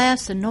going to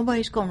last, and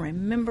nobody's going to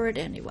remember it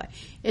anyway.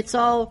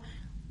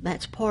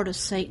 That's part of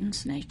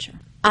Satan's nature.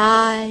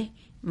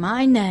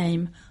 My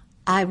name,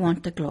 I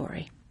want the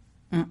glory.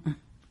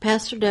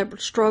 Pastor Deborah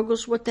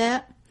struggles with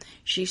that.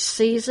 She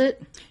sees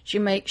it. She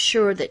makes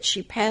sure that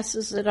she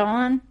passes it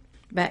on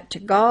back to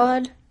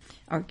God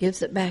or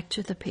gives it back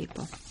to the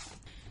people.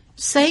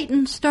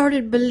 Satan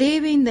started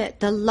believing that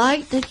the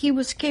light that he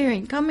was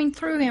carrying, coming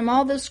through him,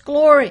 all this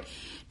glory,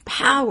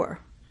 power,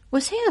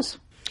 was his.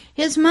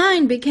 His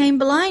mind became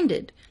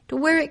blinded to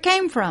where it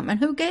came from and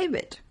who gave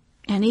it.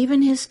 And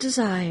even his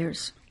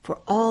desires for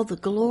all the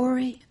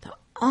glory, the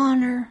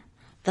honor,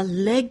 the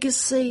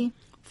legacy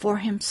for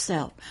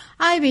himself.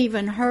 I've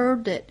even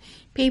heard that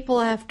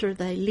people, after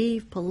they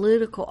leave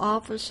political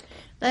office,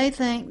 they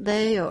think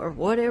they, or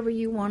whatever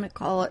you want to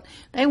call it,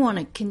 they want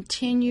to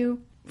continue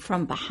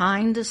from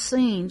behind the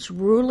scenes,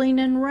 ruling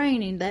and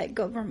reigning that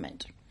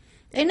government.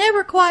 They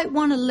never quite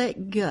want to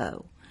let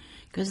go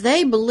because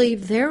they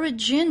believe their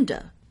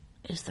agenda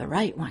is the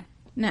right one.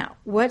 Now,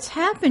 what's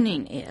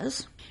happening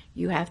is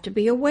you have to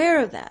be aware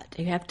of that.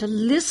 You have to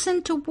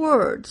listen to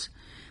words,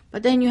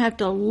 but then you have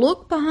to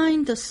look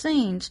behind the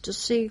scenes to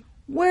see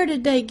where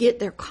did they get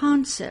their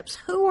concepts?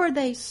 Who are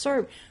they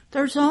serving?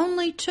 There's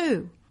only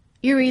two.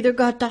 You either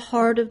got the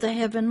heart of the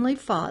Heavenly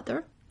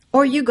Father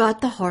or you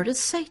got the heart of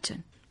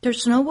Satan.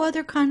 There's no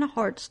other kind of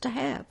hearts to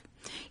have.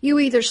 You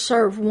either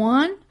serve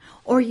one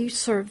or you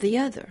serve the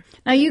other.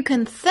 Now, you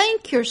can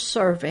think you're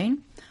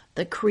serving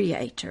the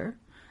Creator,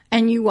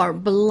 and you are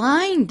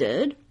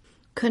blinded,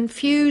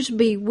 confused,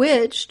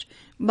 bewitched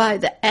by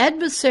the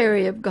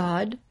adversary of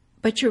God,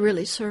 but you're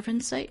really serving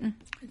Satan.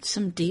 It's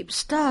some deep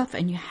stuff,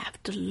 and you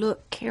have to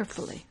look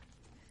carefully.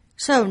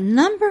 So,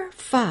 number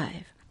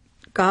 5,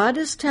 God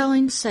is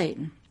telling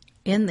Satan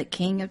in the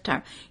King of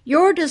Tyre,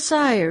 your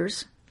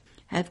desires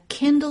have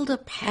kindled a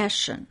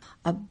passion,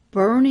 a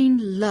burning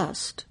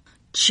lust,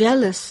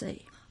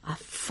 jealousy, a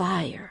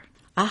fire,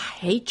 a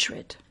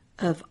hatred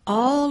of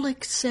all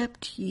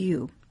except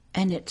you,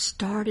 and it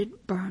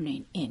started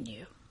burning in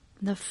you.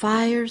 The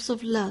fires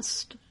of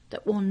lust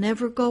that will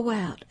never go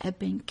out have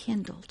been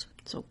kindled.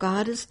 So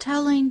God is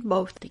telling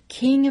both the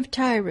king of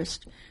Tyre,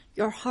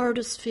 your heart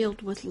is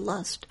filled with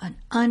lust, an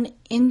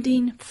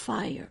unending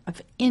fire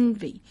of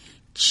envy,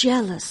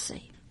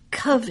 jealousy,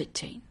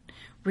 coveting,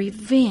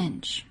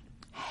 revenge,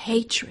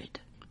 hatred.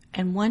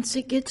 And once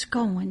it gets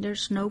going,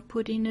 there's no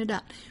putting it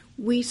out.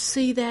 We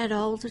see that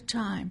all the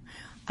time.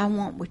 I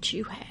want what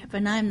you have,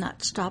 and I'm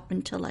not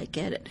stopping till I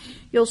get it.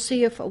 You'll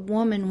see if a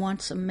woman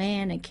wants a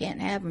man and can't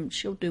have him,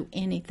 she'll do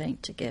anything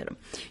to get him.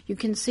 You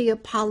can see a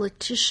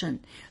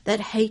politician that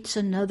hates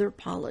another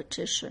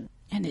politician,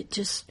 and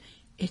it's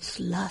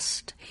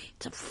lust.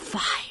 It's a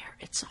fire.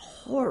 It's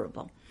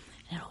horrible.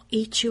 It'll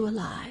eat you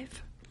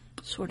alive,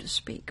 so to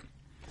speak.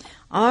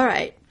 All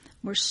right,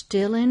 we're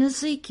still in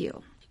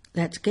Ezekiel.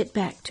 Let's get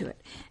back to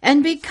it.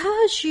 And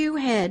because you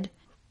had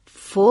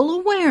full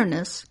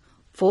awareness,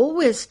 full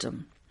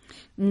wisdom,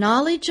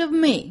 knowledge of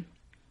me,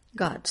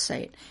 God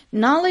said,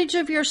 knowledge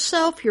of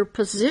yourself, your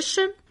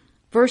position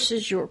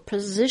versus your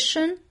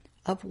position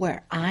of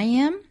where I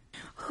am,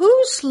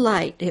 whose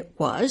light it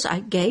was, I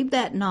gave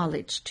that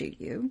knowledge to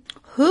you,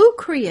 who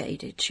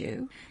created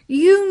you,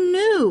 you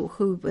knew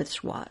who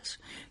this was,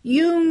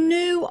 you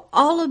knew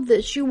all of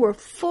this, you were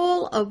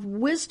full of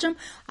wisdom,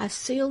 I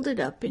sealed it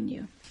up in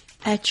you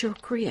at your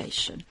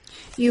creation.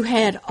 You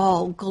had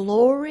all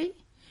glory.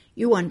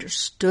 You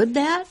understood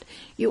that.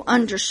 You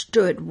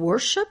understood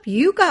worship.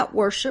 You got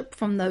worship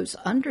from those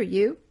under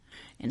you.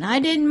 And I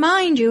didn't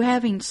mind you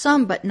having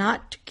some, but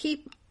not to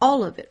keep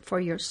all of it for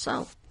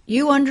yourself.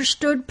 You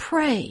understood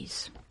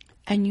praise.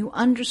 And you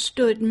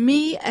understood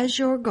me as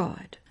your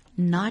God,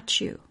 not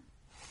you.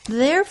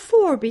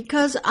 Therefore,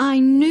 because I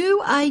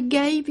knew I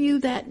gave you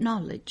that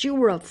knowledge, you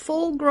were a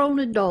full-grown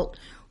adult,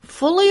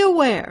 fully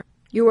aware.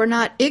 You were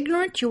not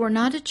ignorant. You were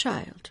not a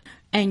child.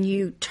 And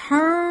you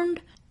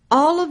turned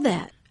all of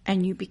that.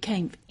 And you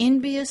became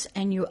envious,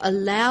 and you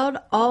allowed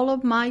all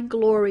of my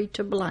glory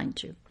to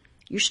blind you.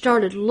 You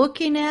started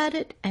looking at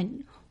it,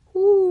 and,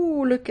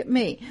 ooh, look at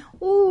me.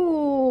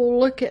 Ooh,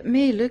 look at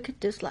me. Look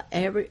at this.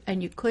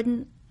 And you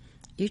couldn't.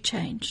 You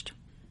changed.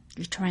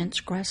 You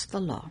transgressed the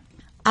law.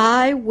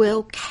 I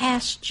will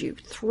cast you,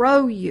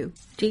 throw you,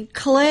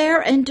 declare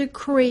and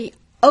decree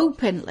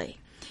openly,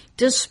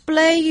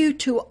 display you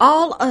to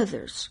all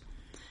others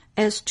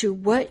as to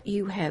what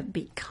you have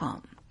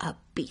become, a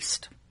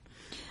beast.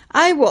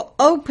 I will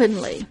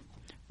openly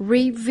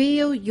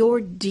reveal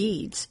your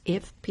deeds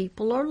if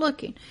people are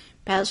looking.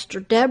 Pastor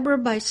Deborah,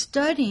 by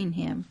studying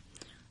him,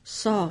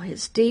 saw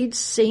his deeds,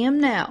 see him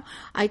now.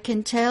 I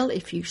can tell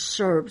if you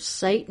serve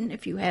Satan,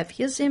 if you have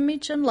his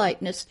image and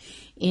likeness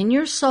in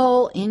your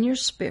soul, in your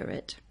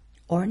spirit,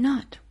 or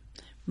not.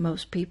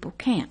 Most people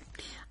can't.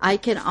 I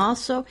can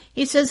also,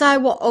 he says, I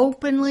will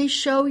openly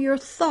show your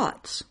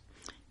thoughts,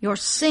 your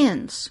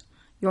sins,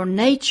 your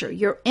nature,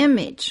 your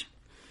image,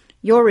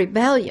 your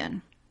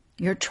rebellion,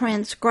 your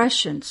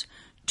transgressions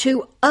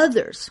to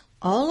others.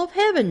 All of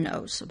heaven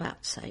knows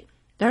about Satan.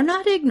 They're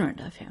not ignorant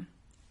of him.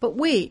 But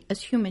we,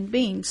 as human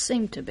beings,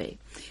 seem to be.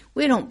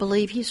 We don't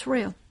believe he's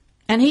real.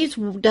 And he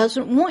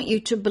doesn't want you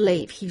to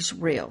believe he's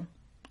real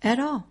at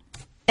all.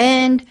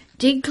 And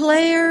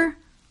declare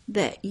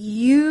that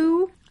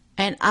you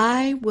and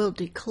I will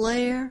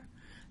declare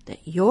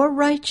that your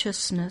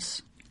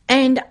righteousness,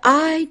 and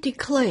I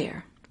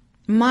declare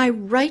my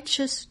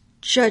righteous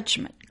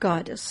judgment,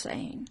 God is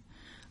saying,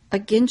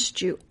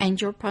 against you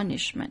and your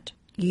punishment.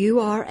 You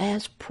are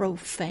as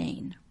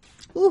profane.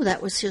 Ooh,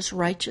 that was his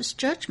righteous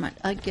judgment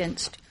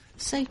against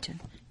Satan.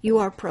 You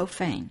are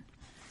profane.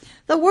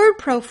 The word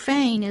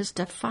profane is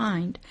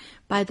defined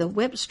by the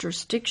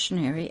Webster's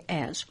Dictionary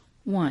as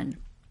 1.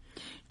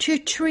 To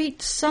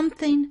treat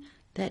something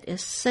that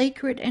is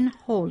sacred and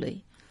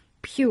holy,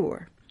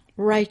 pure,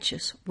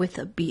 righteous with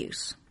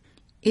abuse,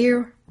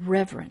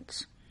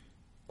 irreverence,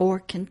 or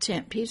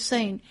contempt. He's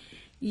saying,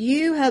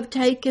 you have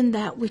taken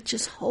that which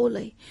is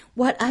holy,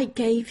 what I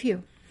gave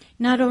you.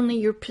 Not only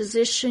your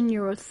position,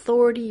 your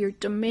authority, your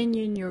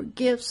dominion, your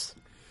gifts,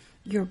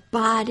 your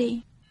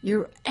body,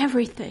 your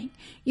everything.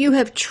 You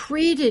have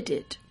treated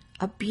it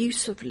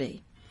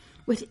abusively,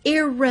 with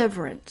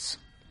irreverence,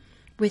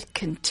 with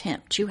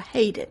contempt. You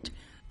hate it.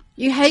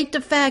 You hate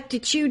the fact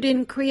that you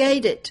didn't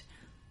create it,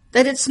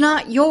 that it's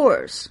not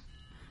yours.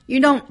 You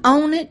don't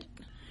own it,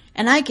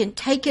 and I can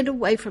take it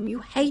away from you.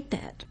 You hate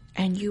that,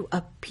 and you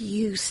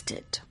abused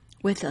it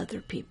with other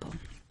people.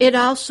 It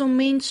also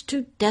means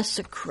to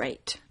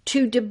desecrate,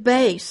 to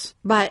debase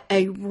by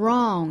a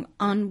wrong,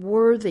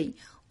 unworthy,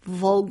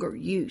 vulgar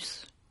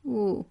use.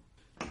 Ooh.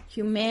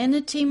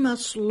 Humanity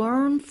must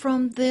learn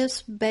from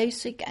this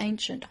basic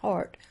ancient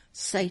heart.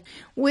 Say,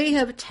 we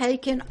have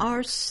taken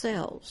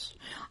ourselves,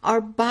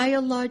 our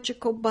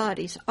biological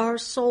bodies, our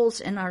souls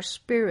and our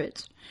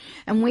spirits,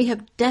 and we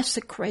have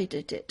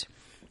desecrated it.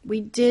 We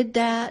did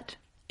that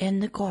in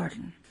the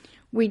garden.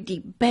 We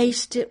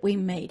debased it. We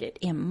made it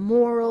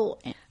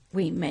immoral. And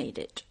we made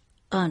it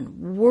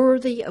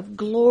unworthy of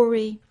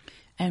glory,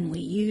 and we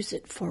use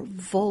it for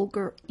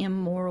vulgar,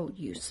 immoral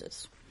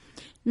uses.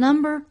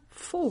 Number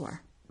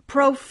 4,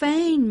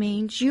 profane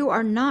means you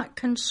are not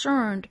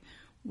concerned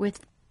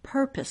with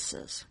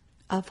purposes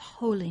of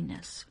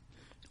holiness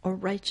or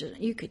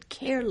righteousness. You could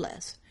care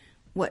less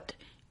what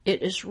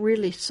it is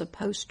really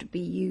supposed to be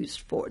used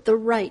for. The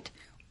right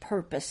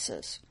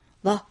purposes,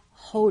 the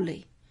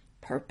holy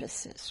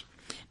purposes.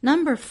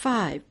 Number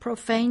 5,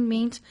 profane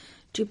means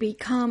to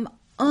become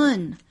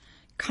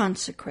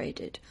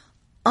unconsecrated,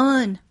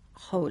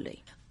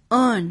 unholy,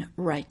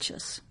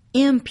 unrighteous,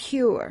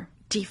 impure,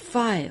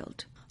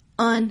 defiled,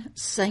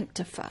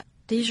 unsanctified.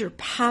 These are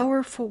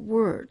powerful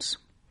words.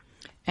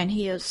 And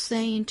he is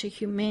saying to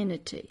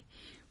humanity,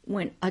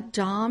 when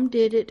Adam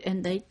did it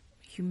and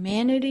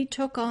humanity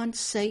took on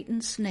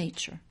Satan's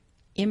nature,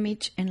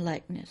 image and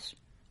likeness,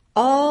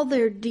 all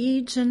their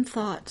deeds and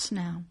thoughts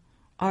now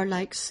are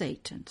like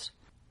Satan's.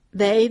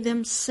 They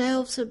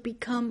themselves have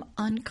become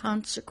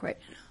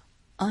unconsecrated,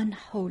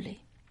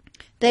 unholy.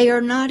 They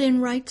are not in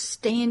right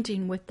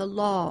standing with the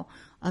law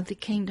of the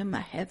kingdom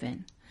of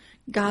heaven.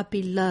 God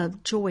be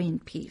love, joy,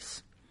 and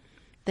peace.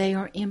 They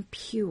are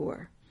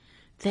impure.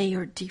 They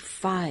are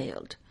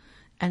defiled.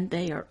 And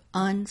they are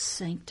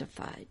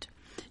unsanctified.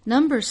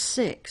 Number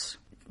 6,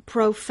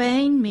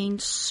 profane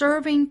means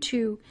serving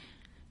to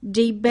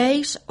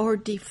debase or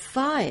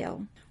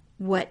defile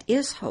what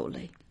is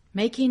holy,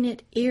 making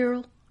it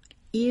irrelevant.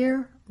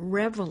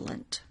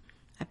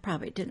 I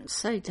probably didn't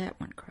say that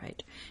one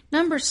right.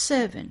 Number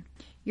 7,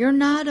 you're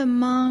not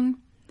among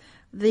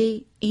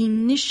the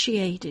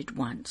initiated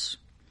ones,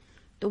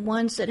 the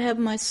ones that have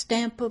my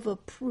stamp of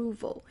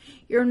approval.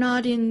 You're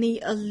not in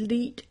the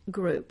elite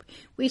group.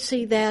 We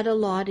see that a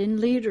lot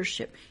in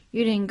leadership.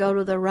 You didn't go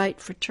to the right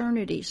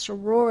fraternity,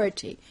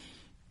 sorority,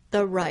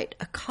 the right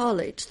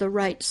college, the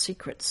right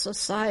secret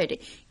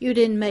society. You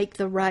didn't make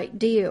the right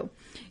deal.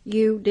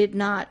 You did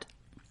not.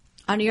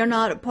 And you're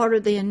not a part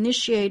of the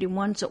initiated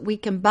ones that we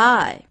can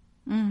buy.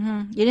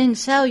 You didn't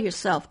sell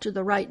yourself to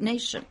the right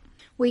nation.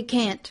 We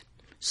can't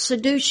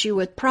seduce you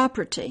with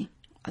property.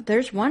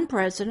 There's one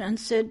president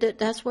said that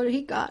that's what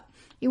he got.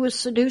 He was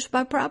seduced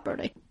by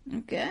property.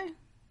 Okay.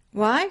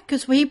 Why?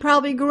 Because he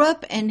probably grew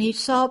up and he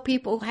saw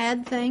people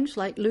had things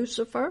like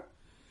Lucifer,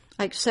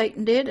 like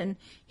Satan did, and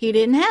he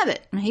didn't have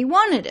it, and he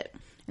wanted it.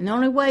 And the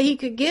only way he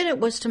could get it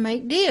was to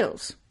make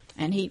deals.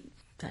 And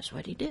that's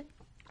what he did.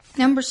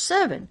 Number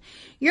 7,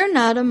 you're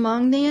not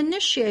among the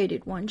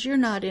initiated ones. You're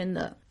not in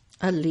the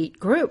elite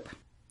group.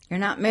 You're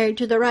not married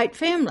to the right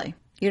family.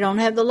 You don't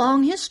have the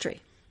long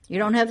history. You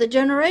don't have the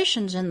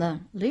generations in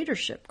the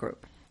leadership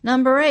group.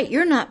 Number 8,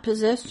 you're not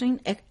possessing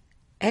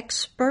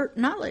expert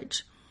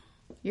knowledge.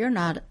 You're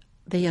not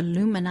the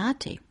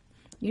Illuminati.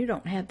 You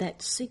don't have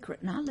that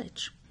secret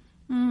knowledge.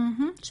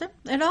 So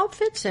it all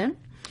fits in.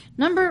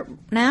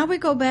 Now we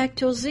go back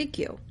to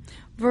Ezekiel,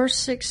 verse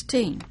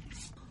 16.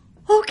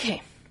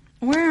 Okay,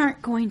 we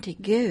aren't going to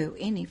go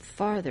any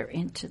farther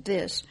into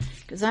this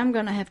because I'm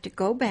going to have to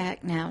go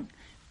back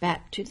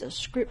to the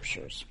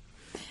scriptures.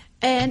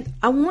 And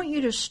I want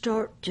you to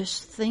start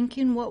just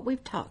thinking what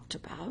we've talked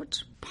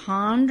about,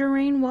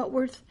 pondering what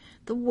were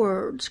the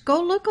words.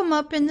 Go look them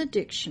up in the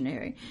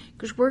dictionary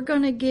because we're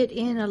going to get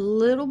in a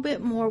little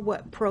bit more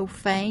what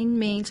profane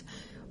means,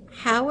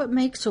 how it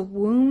makes a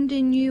wound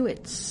in you.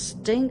 It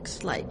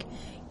stinks like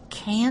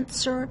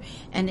cancer,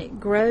 and it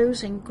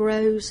grows and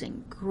grows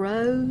and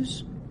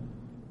grows.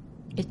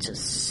 It's a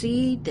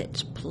seed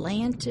that's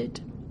planted.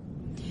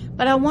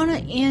 But I want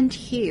to end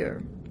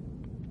here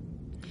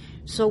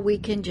so we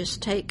can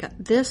just take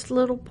this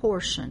little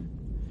portion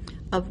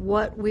of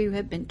what we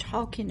have been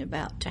talking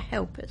about to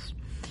help us.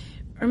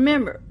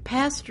 Remember,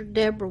 Pastor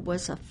Deborah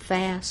was a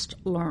fast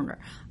learner.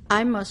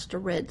 I must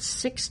have read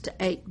 6 to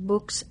 8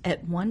 books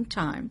at one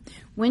time,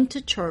 went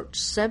to church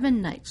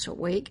 7 nights a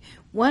week.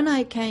 When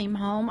I came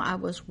home, I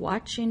was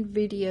watching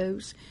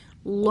videos,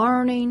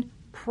 learning,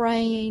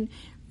 praying,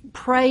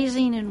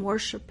 praising and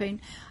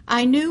worshiping.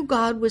 I knew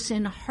God was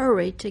in a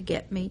hurry to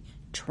get me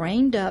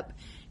trained up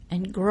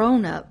and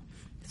grown up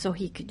so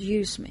he could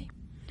use me.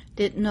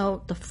 Didn't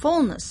know the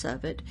fullness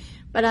of it,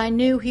 but I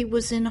knew he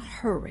was in a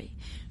hurry.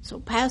 So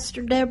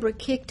Pastor Deborah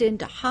kicked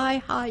into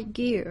high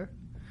gear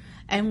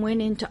and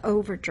went into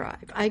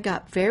overdrive. I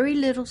got very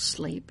little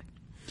sleep.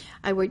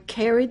 I would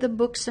carry the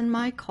books in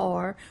my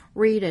car,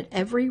 read at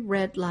every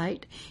red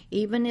light.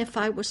 Even if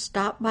I was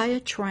stopped by a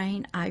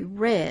train, I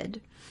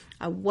read.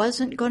 I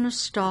wasn't going to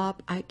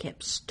stop. I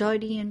kept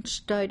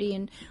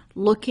studying,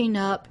 looking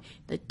up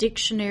the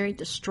dictionary,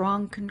 the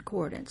Strong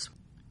Concordance.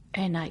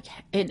 And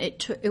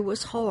it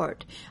was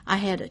hard. I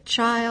had a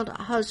child,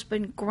 a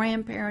husband,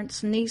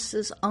 grandparents,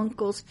 nieces,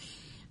 uncles,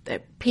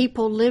 the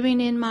people living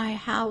in my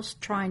house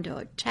trying to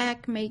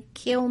attack me,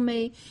 kill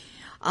me,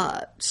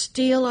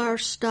 steal our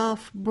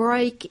stuff,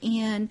 break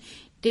in,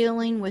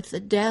 dealing with the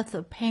death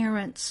of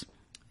parents.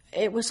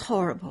 It was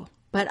horrible,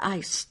 but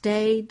I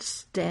stayed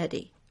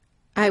steady.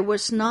 I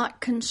was not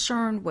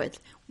concerned with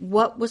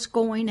what was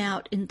going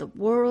out in the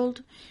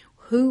world,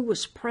 who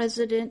was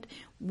president,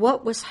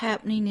 what was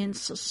happening in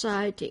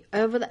society.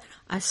 Over that,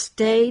 I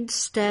stayed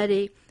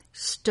steady,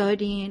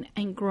 studying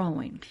and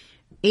growing.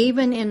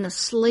 Even in the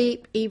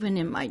sleep, even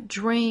in my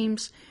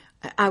dreams,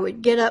 I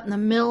would get up in the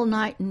middle of the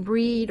night and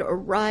read or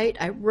write.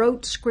 I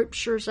wrote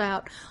scriptures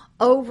out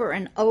over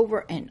and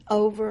over and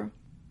over.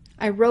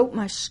 I wrote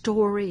my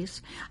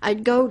stories.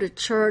 I'd go to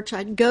church.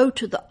 I'd go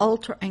to the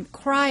altar and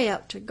cry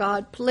out to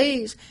God,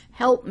 please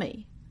help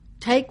me.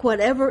 Take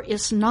whatever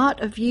is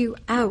not of you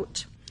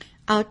out.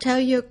 I'll tell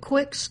you a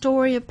quick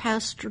story of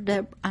Pastor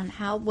Deb on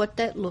what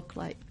that looked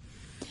like.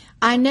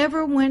 I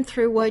never went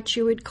through what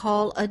you would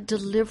call a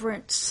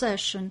deliverance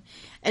session,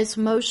 as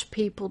most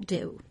people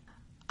do.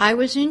 I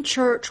was in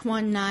church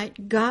one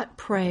night, got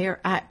prayer.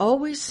 I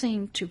always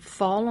seemed to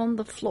fall on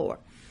the floor.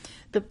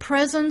 The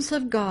presence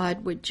of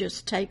God would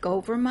just take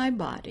over my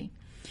body.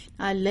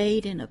 I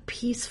laid in a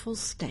peaceful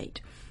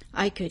state.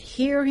 I could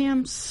hear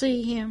him,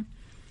 see him.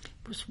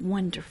 It was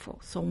wonderful.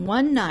 So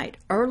one night,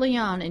 early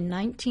on in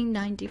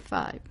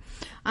 1995,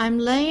 I'm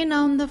laying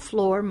on the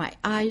floor. My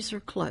eyes are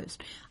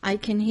closed. I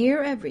can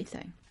hear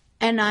everything.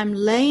 And I'm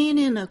laying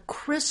in a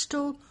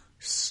crystal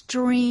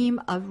stream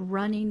of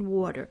running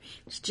water.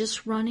 It's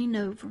just running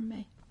over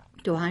me.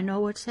 Do I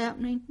know what's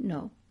happening?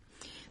 No.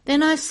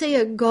 Then I see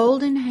a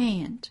golden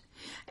hand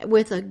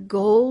with a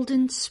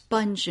golden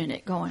sponge in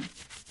it going.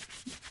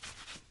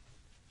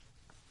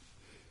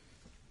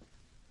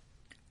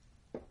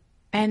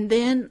 And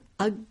then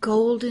a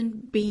golden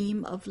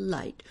beam of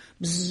light,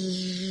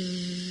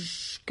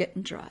 bzzz,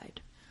 getting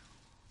dried.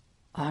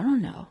 I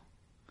don't know.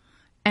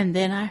 And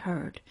then I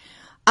heard,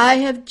 I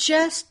have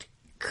just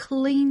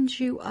cleaned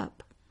you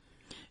up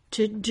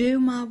to do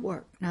my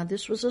work. Now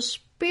this was a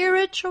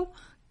spiritual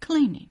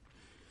cleaning.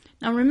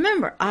 Now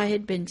remember, I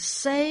had been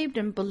saved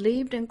and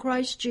believed in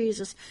Christ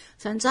Jesus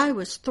since I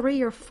was 3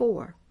 or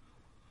 4.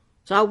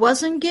 So I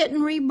wasn't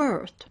getting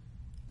rebirthed.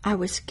 I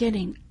was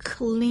getting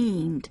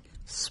cleaned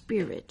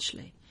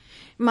spiritually.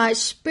 My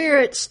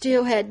spirit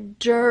still had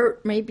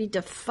dirt, maybe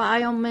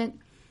defilement.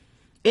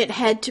 It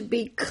had to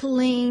be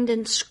cleaned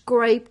and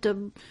scraped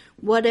of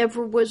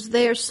whatever was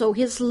there so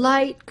his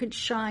light could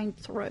shine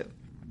through.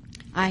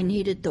 I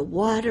needed the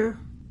water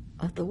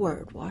of the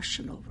Word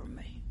washing over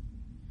me.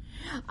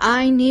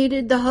 I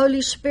needed the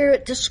Holy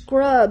Spirit to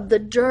scrub the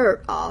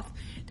dirt off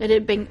that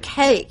had been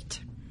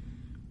caked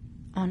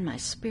on my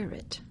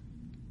spirit.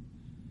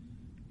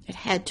 It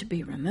had to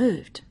be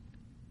removed.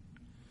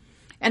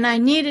 And I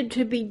needed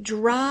to be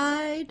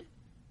dried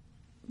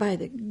by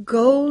the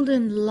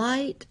golden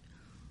light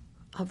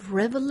of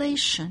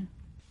revelation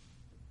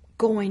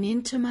going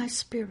into my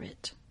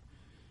spirit.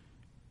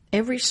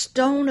 Every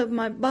stone of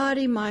my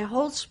body, my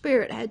whole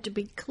spirit had to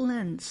be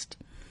cleansed,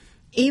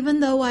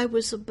 even though I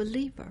was a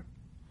believer,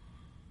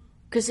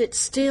 because it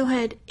still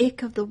had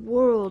ick of the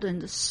world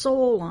and the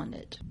soul on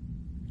it.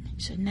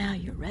 He said, now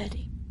you're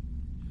ready.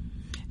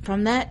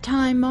 From that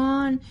time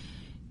on,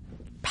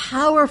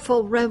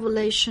 powerful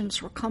revelations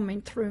were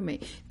coming through me.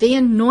 The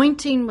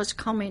anointing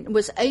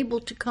was able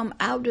to come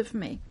out of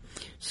me.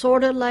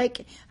 Sort of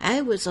like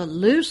I was a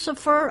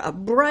Lucifer, a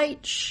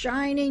bright,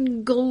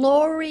 shining,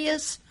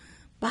 glorious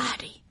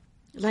body.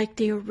 Like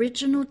the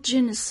original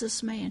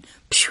Genesis man.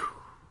 Pew!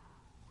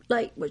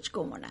 Light was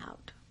going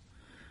out.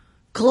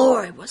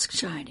 Glory was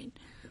shining.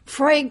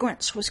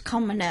 Fragrance was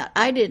coming out.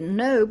 I didn't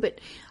know, but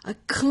a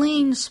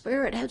clean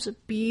spirit has a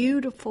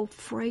beautiful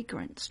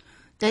fragrance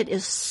that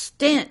is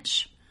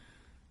stench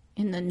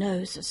in the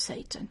nose of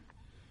Satan.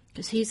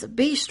 Because he's a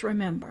beast,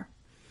 remember.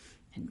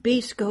 And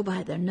beasts go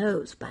by their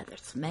nose, by their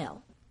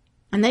smell.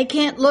 And they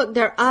can't look.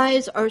 Their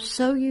eyes are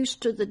so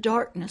used to the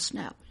darkness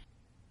now.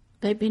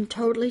 They've been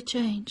totally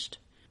changed.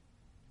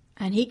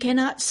 And he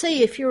cannot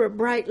see. If you're a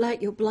bright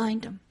light, you'll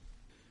blind him.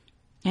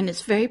 And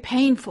it's very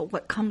painful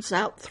what comes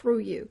out through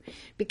you.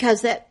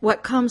 Because that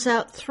what comes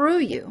out through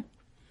you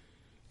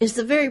is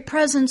the very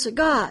presence of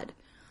God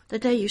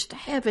that they used to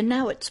have. And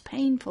now it's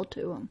painful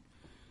to them.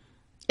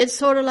 It's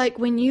sort of like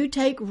when you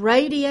take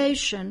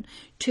radiation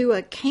to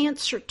a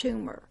cancer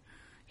tumor.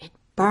 It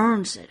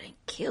burns it and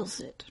kills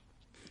it.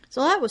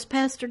 So that was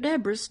Pastor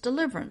Deborah's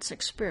deliverance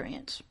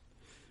experience.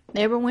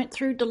 Never went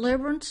through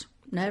deliverance.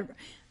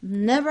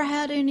 Never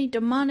had any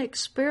demonic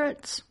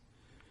spirits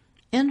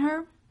in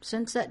her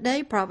since that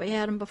day. Probably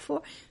had them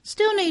before.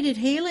 Still needed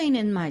healing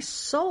in my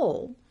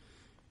soul.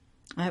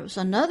 That was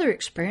another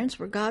experience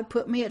where God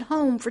put me at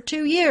home for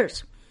 2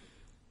 years.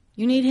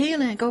 You need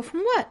healing. I go,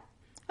 from what?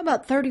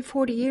 About 30,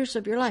 40 years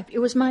of your life. It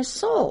was my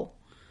soul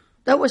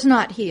that was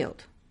not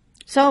healed.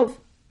 So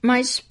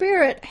my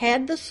spirit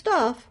had the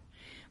stuff,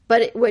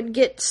 but it would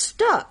get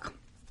stuck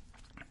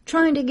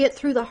trying to get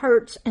through the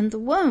hurts and the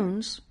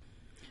wounds.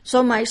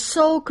 So my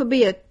soul could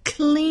be a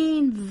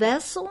clean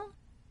vessel.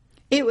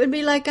 It would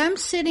be like I'm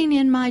sitting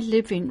in my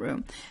living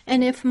room,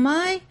 and if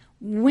my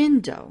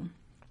window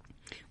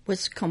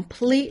was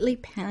completely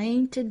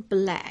painted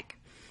black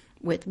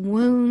with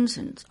wounds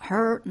and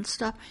hurt and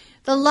stuff,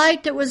 the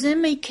light that was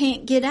in me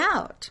can't get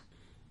out.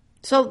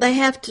 So they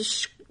have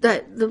to,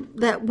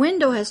 that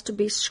window has to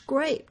be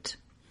scraped.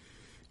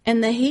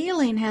 And the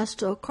healing has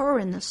to occur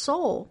in the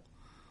soul.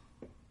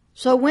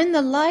 So when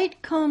the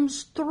light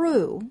comes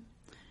through,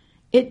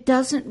 it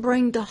doesn't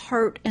bring the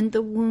hurt and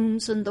the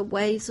wounds and the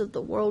ways of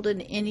the world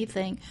and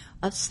anything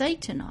of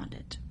Satan on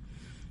it.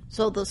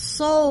 So the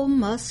soul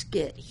must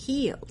get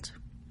healed.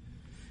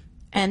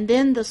 And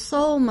then the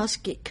soul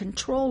must get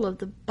control of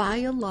the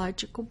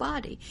biological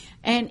body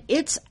and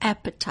its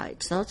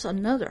appetites. That's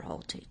another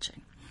whole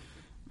teaching.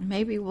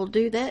 Maybe we'll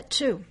do that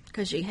too,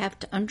 because you have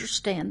to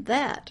understand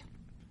that,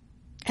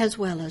 as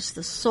well as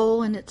the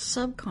soul and its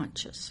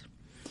subconscious.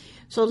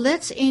 So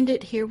let's end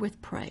it here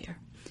with prayer.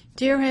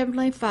 Dear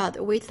Heavenly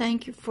Father, we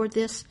thank you for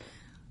this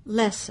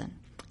lesson.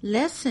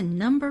 Lesson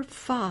number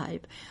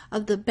 5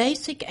 of the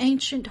basic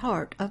ancient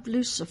heart of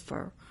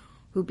Lucifer,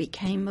 who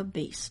became a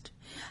beast,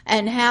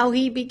 and how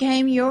he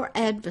became your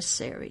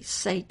adversary,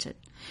 Satan,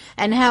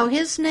 and how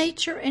his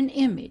nature and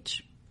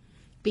image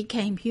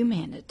became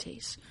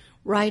humanity's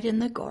right in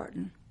the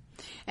garden,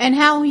 and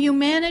how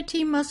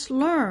humanity must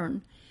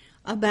learn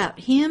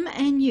about him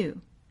and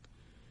you,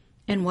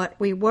 and what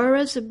we were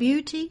as a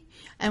beauty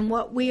and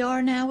what we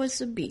are now as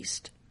a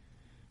beast,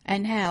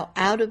 and how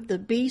out of the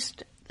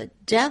beast, the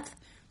death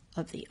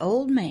of the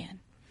old man,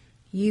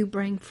 you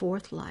bring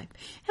forth life.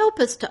 Help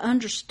us to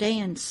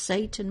understand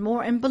Satan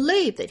more and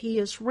believe that he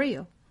is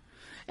real.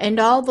 And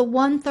all the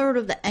 1/3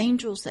 of the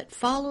angels that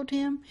followed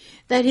him,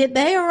 that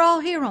they are all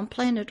here on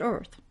planet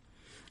Earth.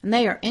 And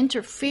they are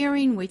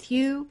interfering with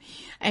you,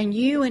 and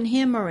you and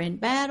him are in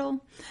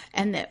battle,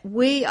 and that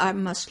we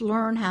must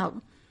learn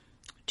how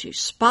to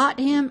spot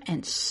him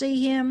and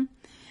see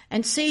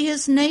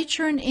his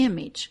nature and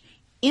image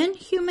in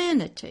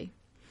humanity,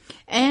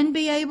 and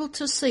be able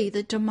to see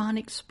the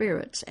demonic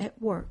spirits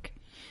at work,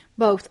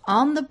 both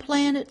on the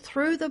planet,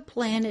 through the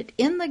planet,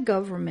 in the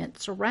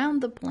governments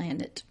around the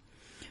planet,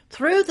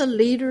 through the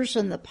leaders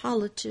and the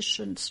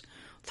politicians,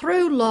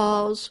 through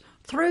laws,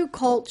 through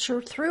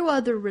culture, through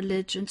other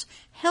religions.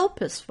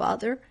 Help us,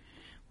 Father.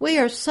 We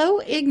are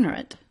so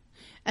ignorant,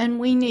 and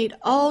we need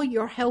all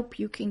your help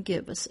you can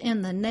give us.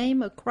 In the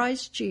name of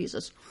Christ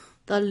Jesus,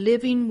 the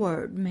living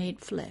Word made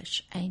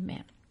flesh.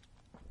 Amen.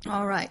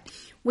 All right.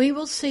 We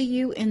will see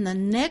you in the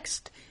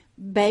next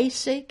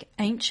Basic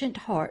Ancient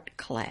Heart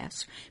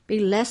class. Be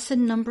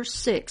lesson number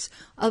 6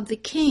 of the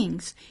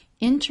King's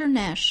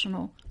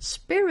International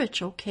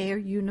Spiritual Care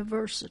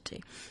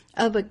University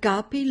of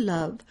Agape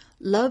Love.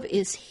 Love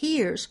is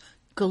Here's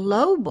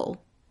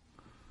global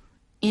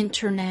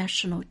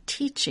International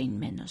Teaching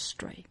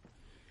Ministry.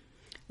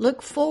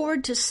 Look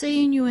forward to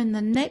seeing you in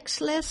the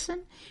next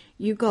lesson.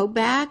 You go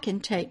back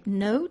and take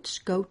notes.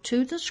 Go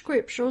to the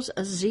scriptures,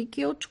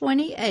 Ezekiel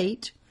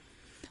 28.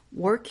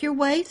 Work your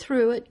way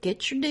through it.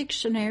 Get your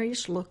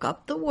dictionaries. Look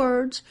up the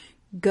words.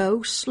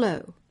 Go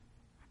slow.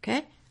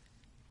 Okay?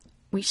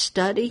 We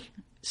study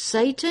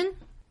Satan,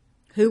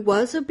 who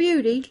was a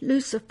beauty,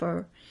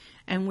 Lucifer,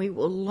 and we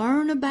will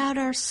learn about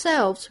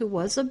ourselves, who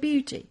was a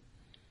beauty.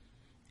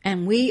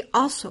 And we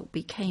also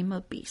became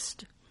a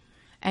beast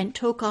and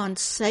took on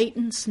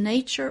Satan's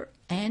nature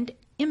and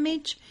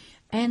image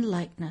and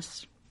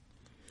likeness.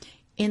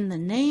 In the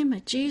name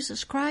of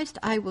Jesus Christ,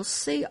 I will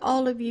see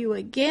all of you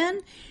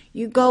again.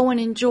 You go and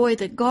enjoy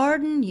the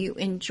garden. You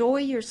enjoy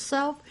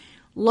yourself.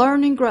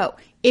 Learn and grow.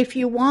 If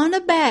you want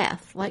a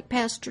bath, like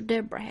Pastor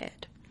Deborah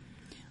had,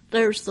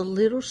 there's the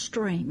little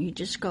stream. You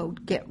just go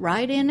get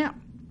right in it,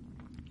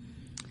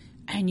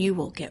 and you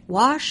will get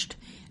washed,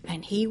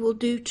 and He will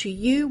do to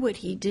you what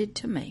He did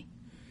to me.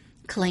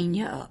 Clean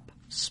you up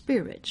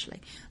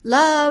spiritually.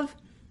 Love.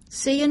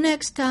 See you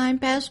next time.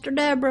 Pastor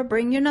Deborah,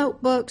 bring your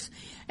notebooks.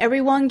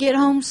 Everyone get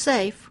home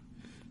safe.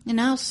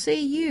 And I'll see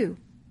you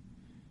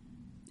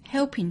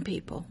helping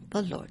people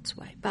the Lord's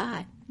way.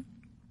 Bye.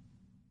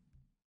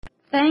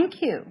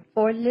 Thank you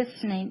for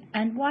listening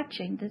and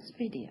watching this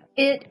video.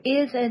 It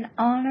is an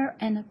honor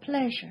and a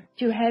pleasure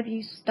to have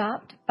you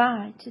stopped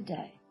by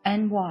today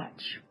and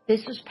watch.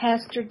 This is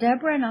Pastor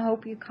Deborah, and I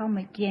hope you come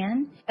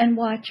again and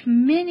watch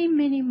many,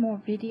 many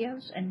more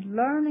videos and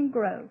learn and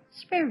grow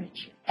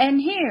spiritually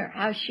and hear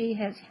how she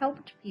has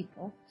helped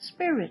people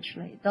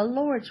spiritually the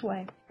Lord's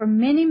way for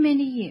many,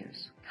 many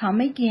years.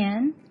 Come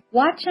again,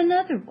 watch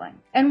another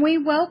one, and we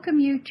welcome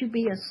you to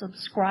be a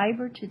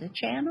subscriber to the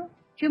channel,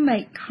 to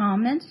make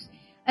comments,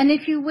 and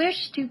if you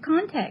wish to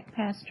contact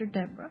Pastor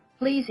Deborah,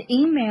 please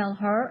email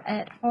her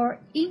at her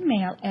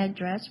email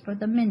address for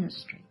the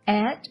ministry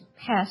at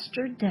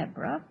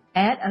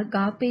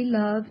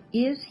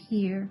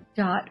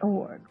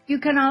pastordeborah@agapeloveishere.org. You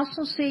can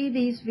also see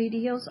these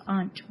videos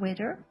on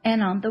Twitter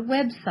and on the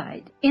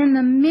website in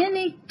the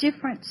many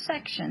different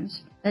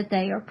sections that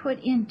they are put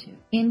into.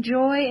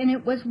 Enjoy, and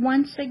it was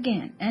once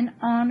again an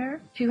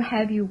honor to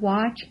have you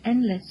watch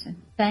and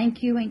listen.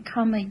 Thank you, and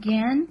come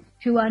again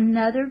to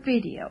another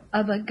video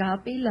of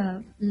Agape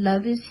Love,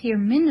 Love is Here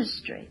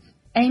Ministries,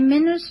 a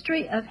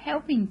ministry of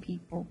helping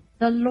people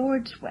the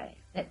Lord's way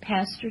that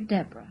Pastor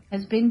Deborah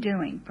has been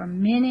doing for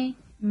many,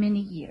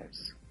 many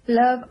years.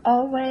 Love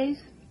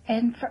always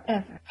and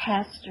forever,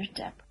 Pastor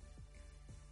Deborah.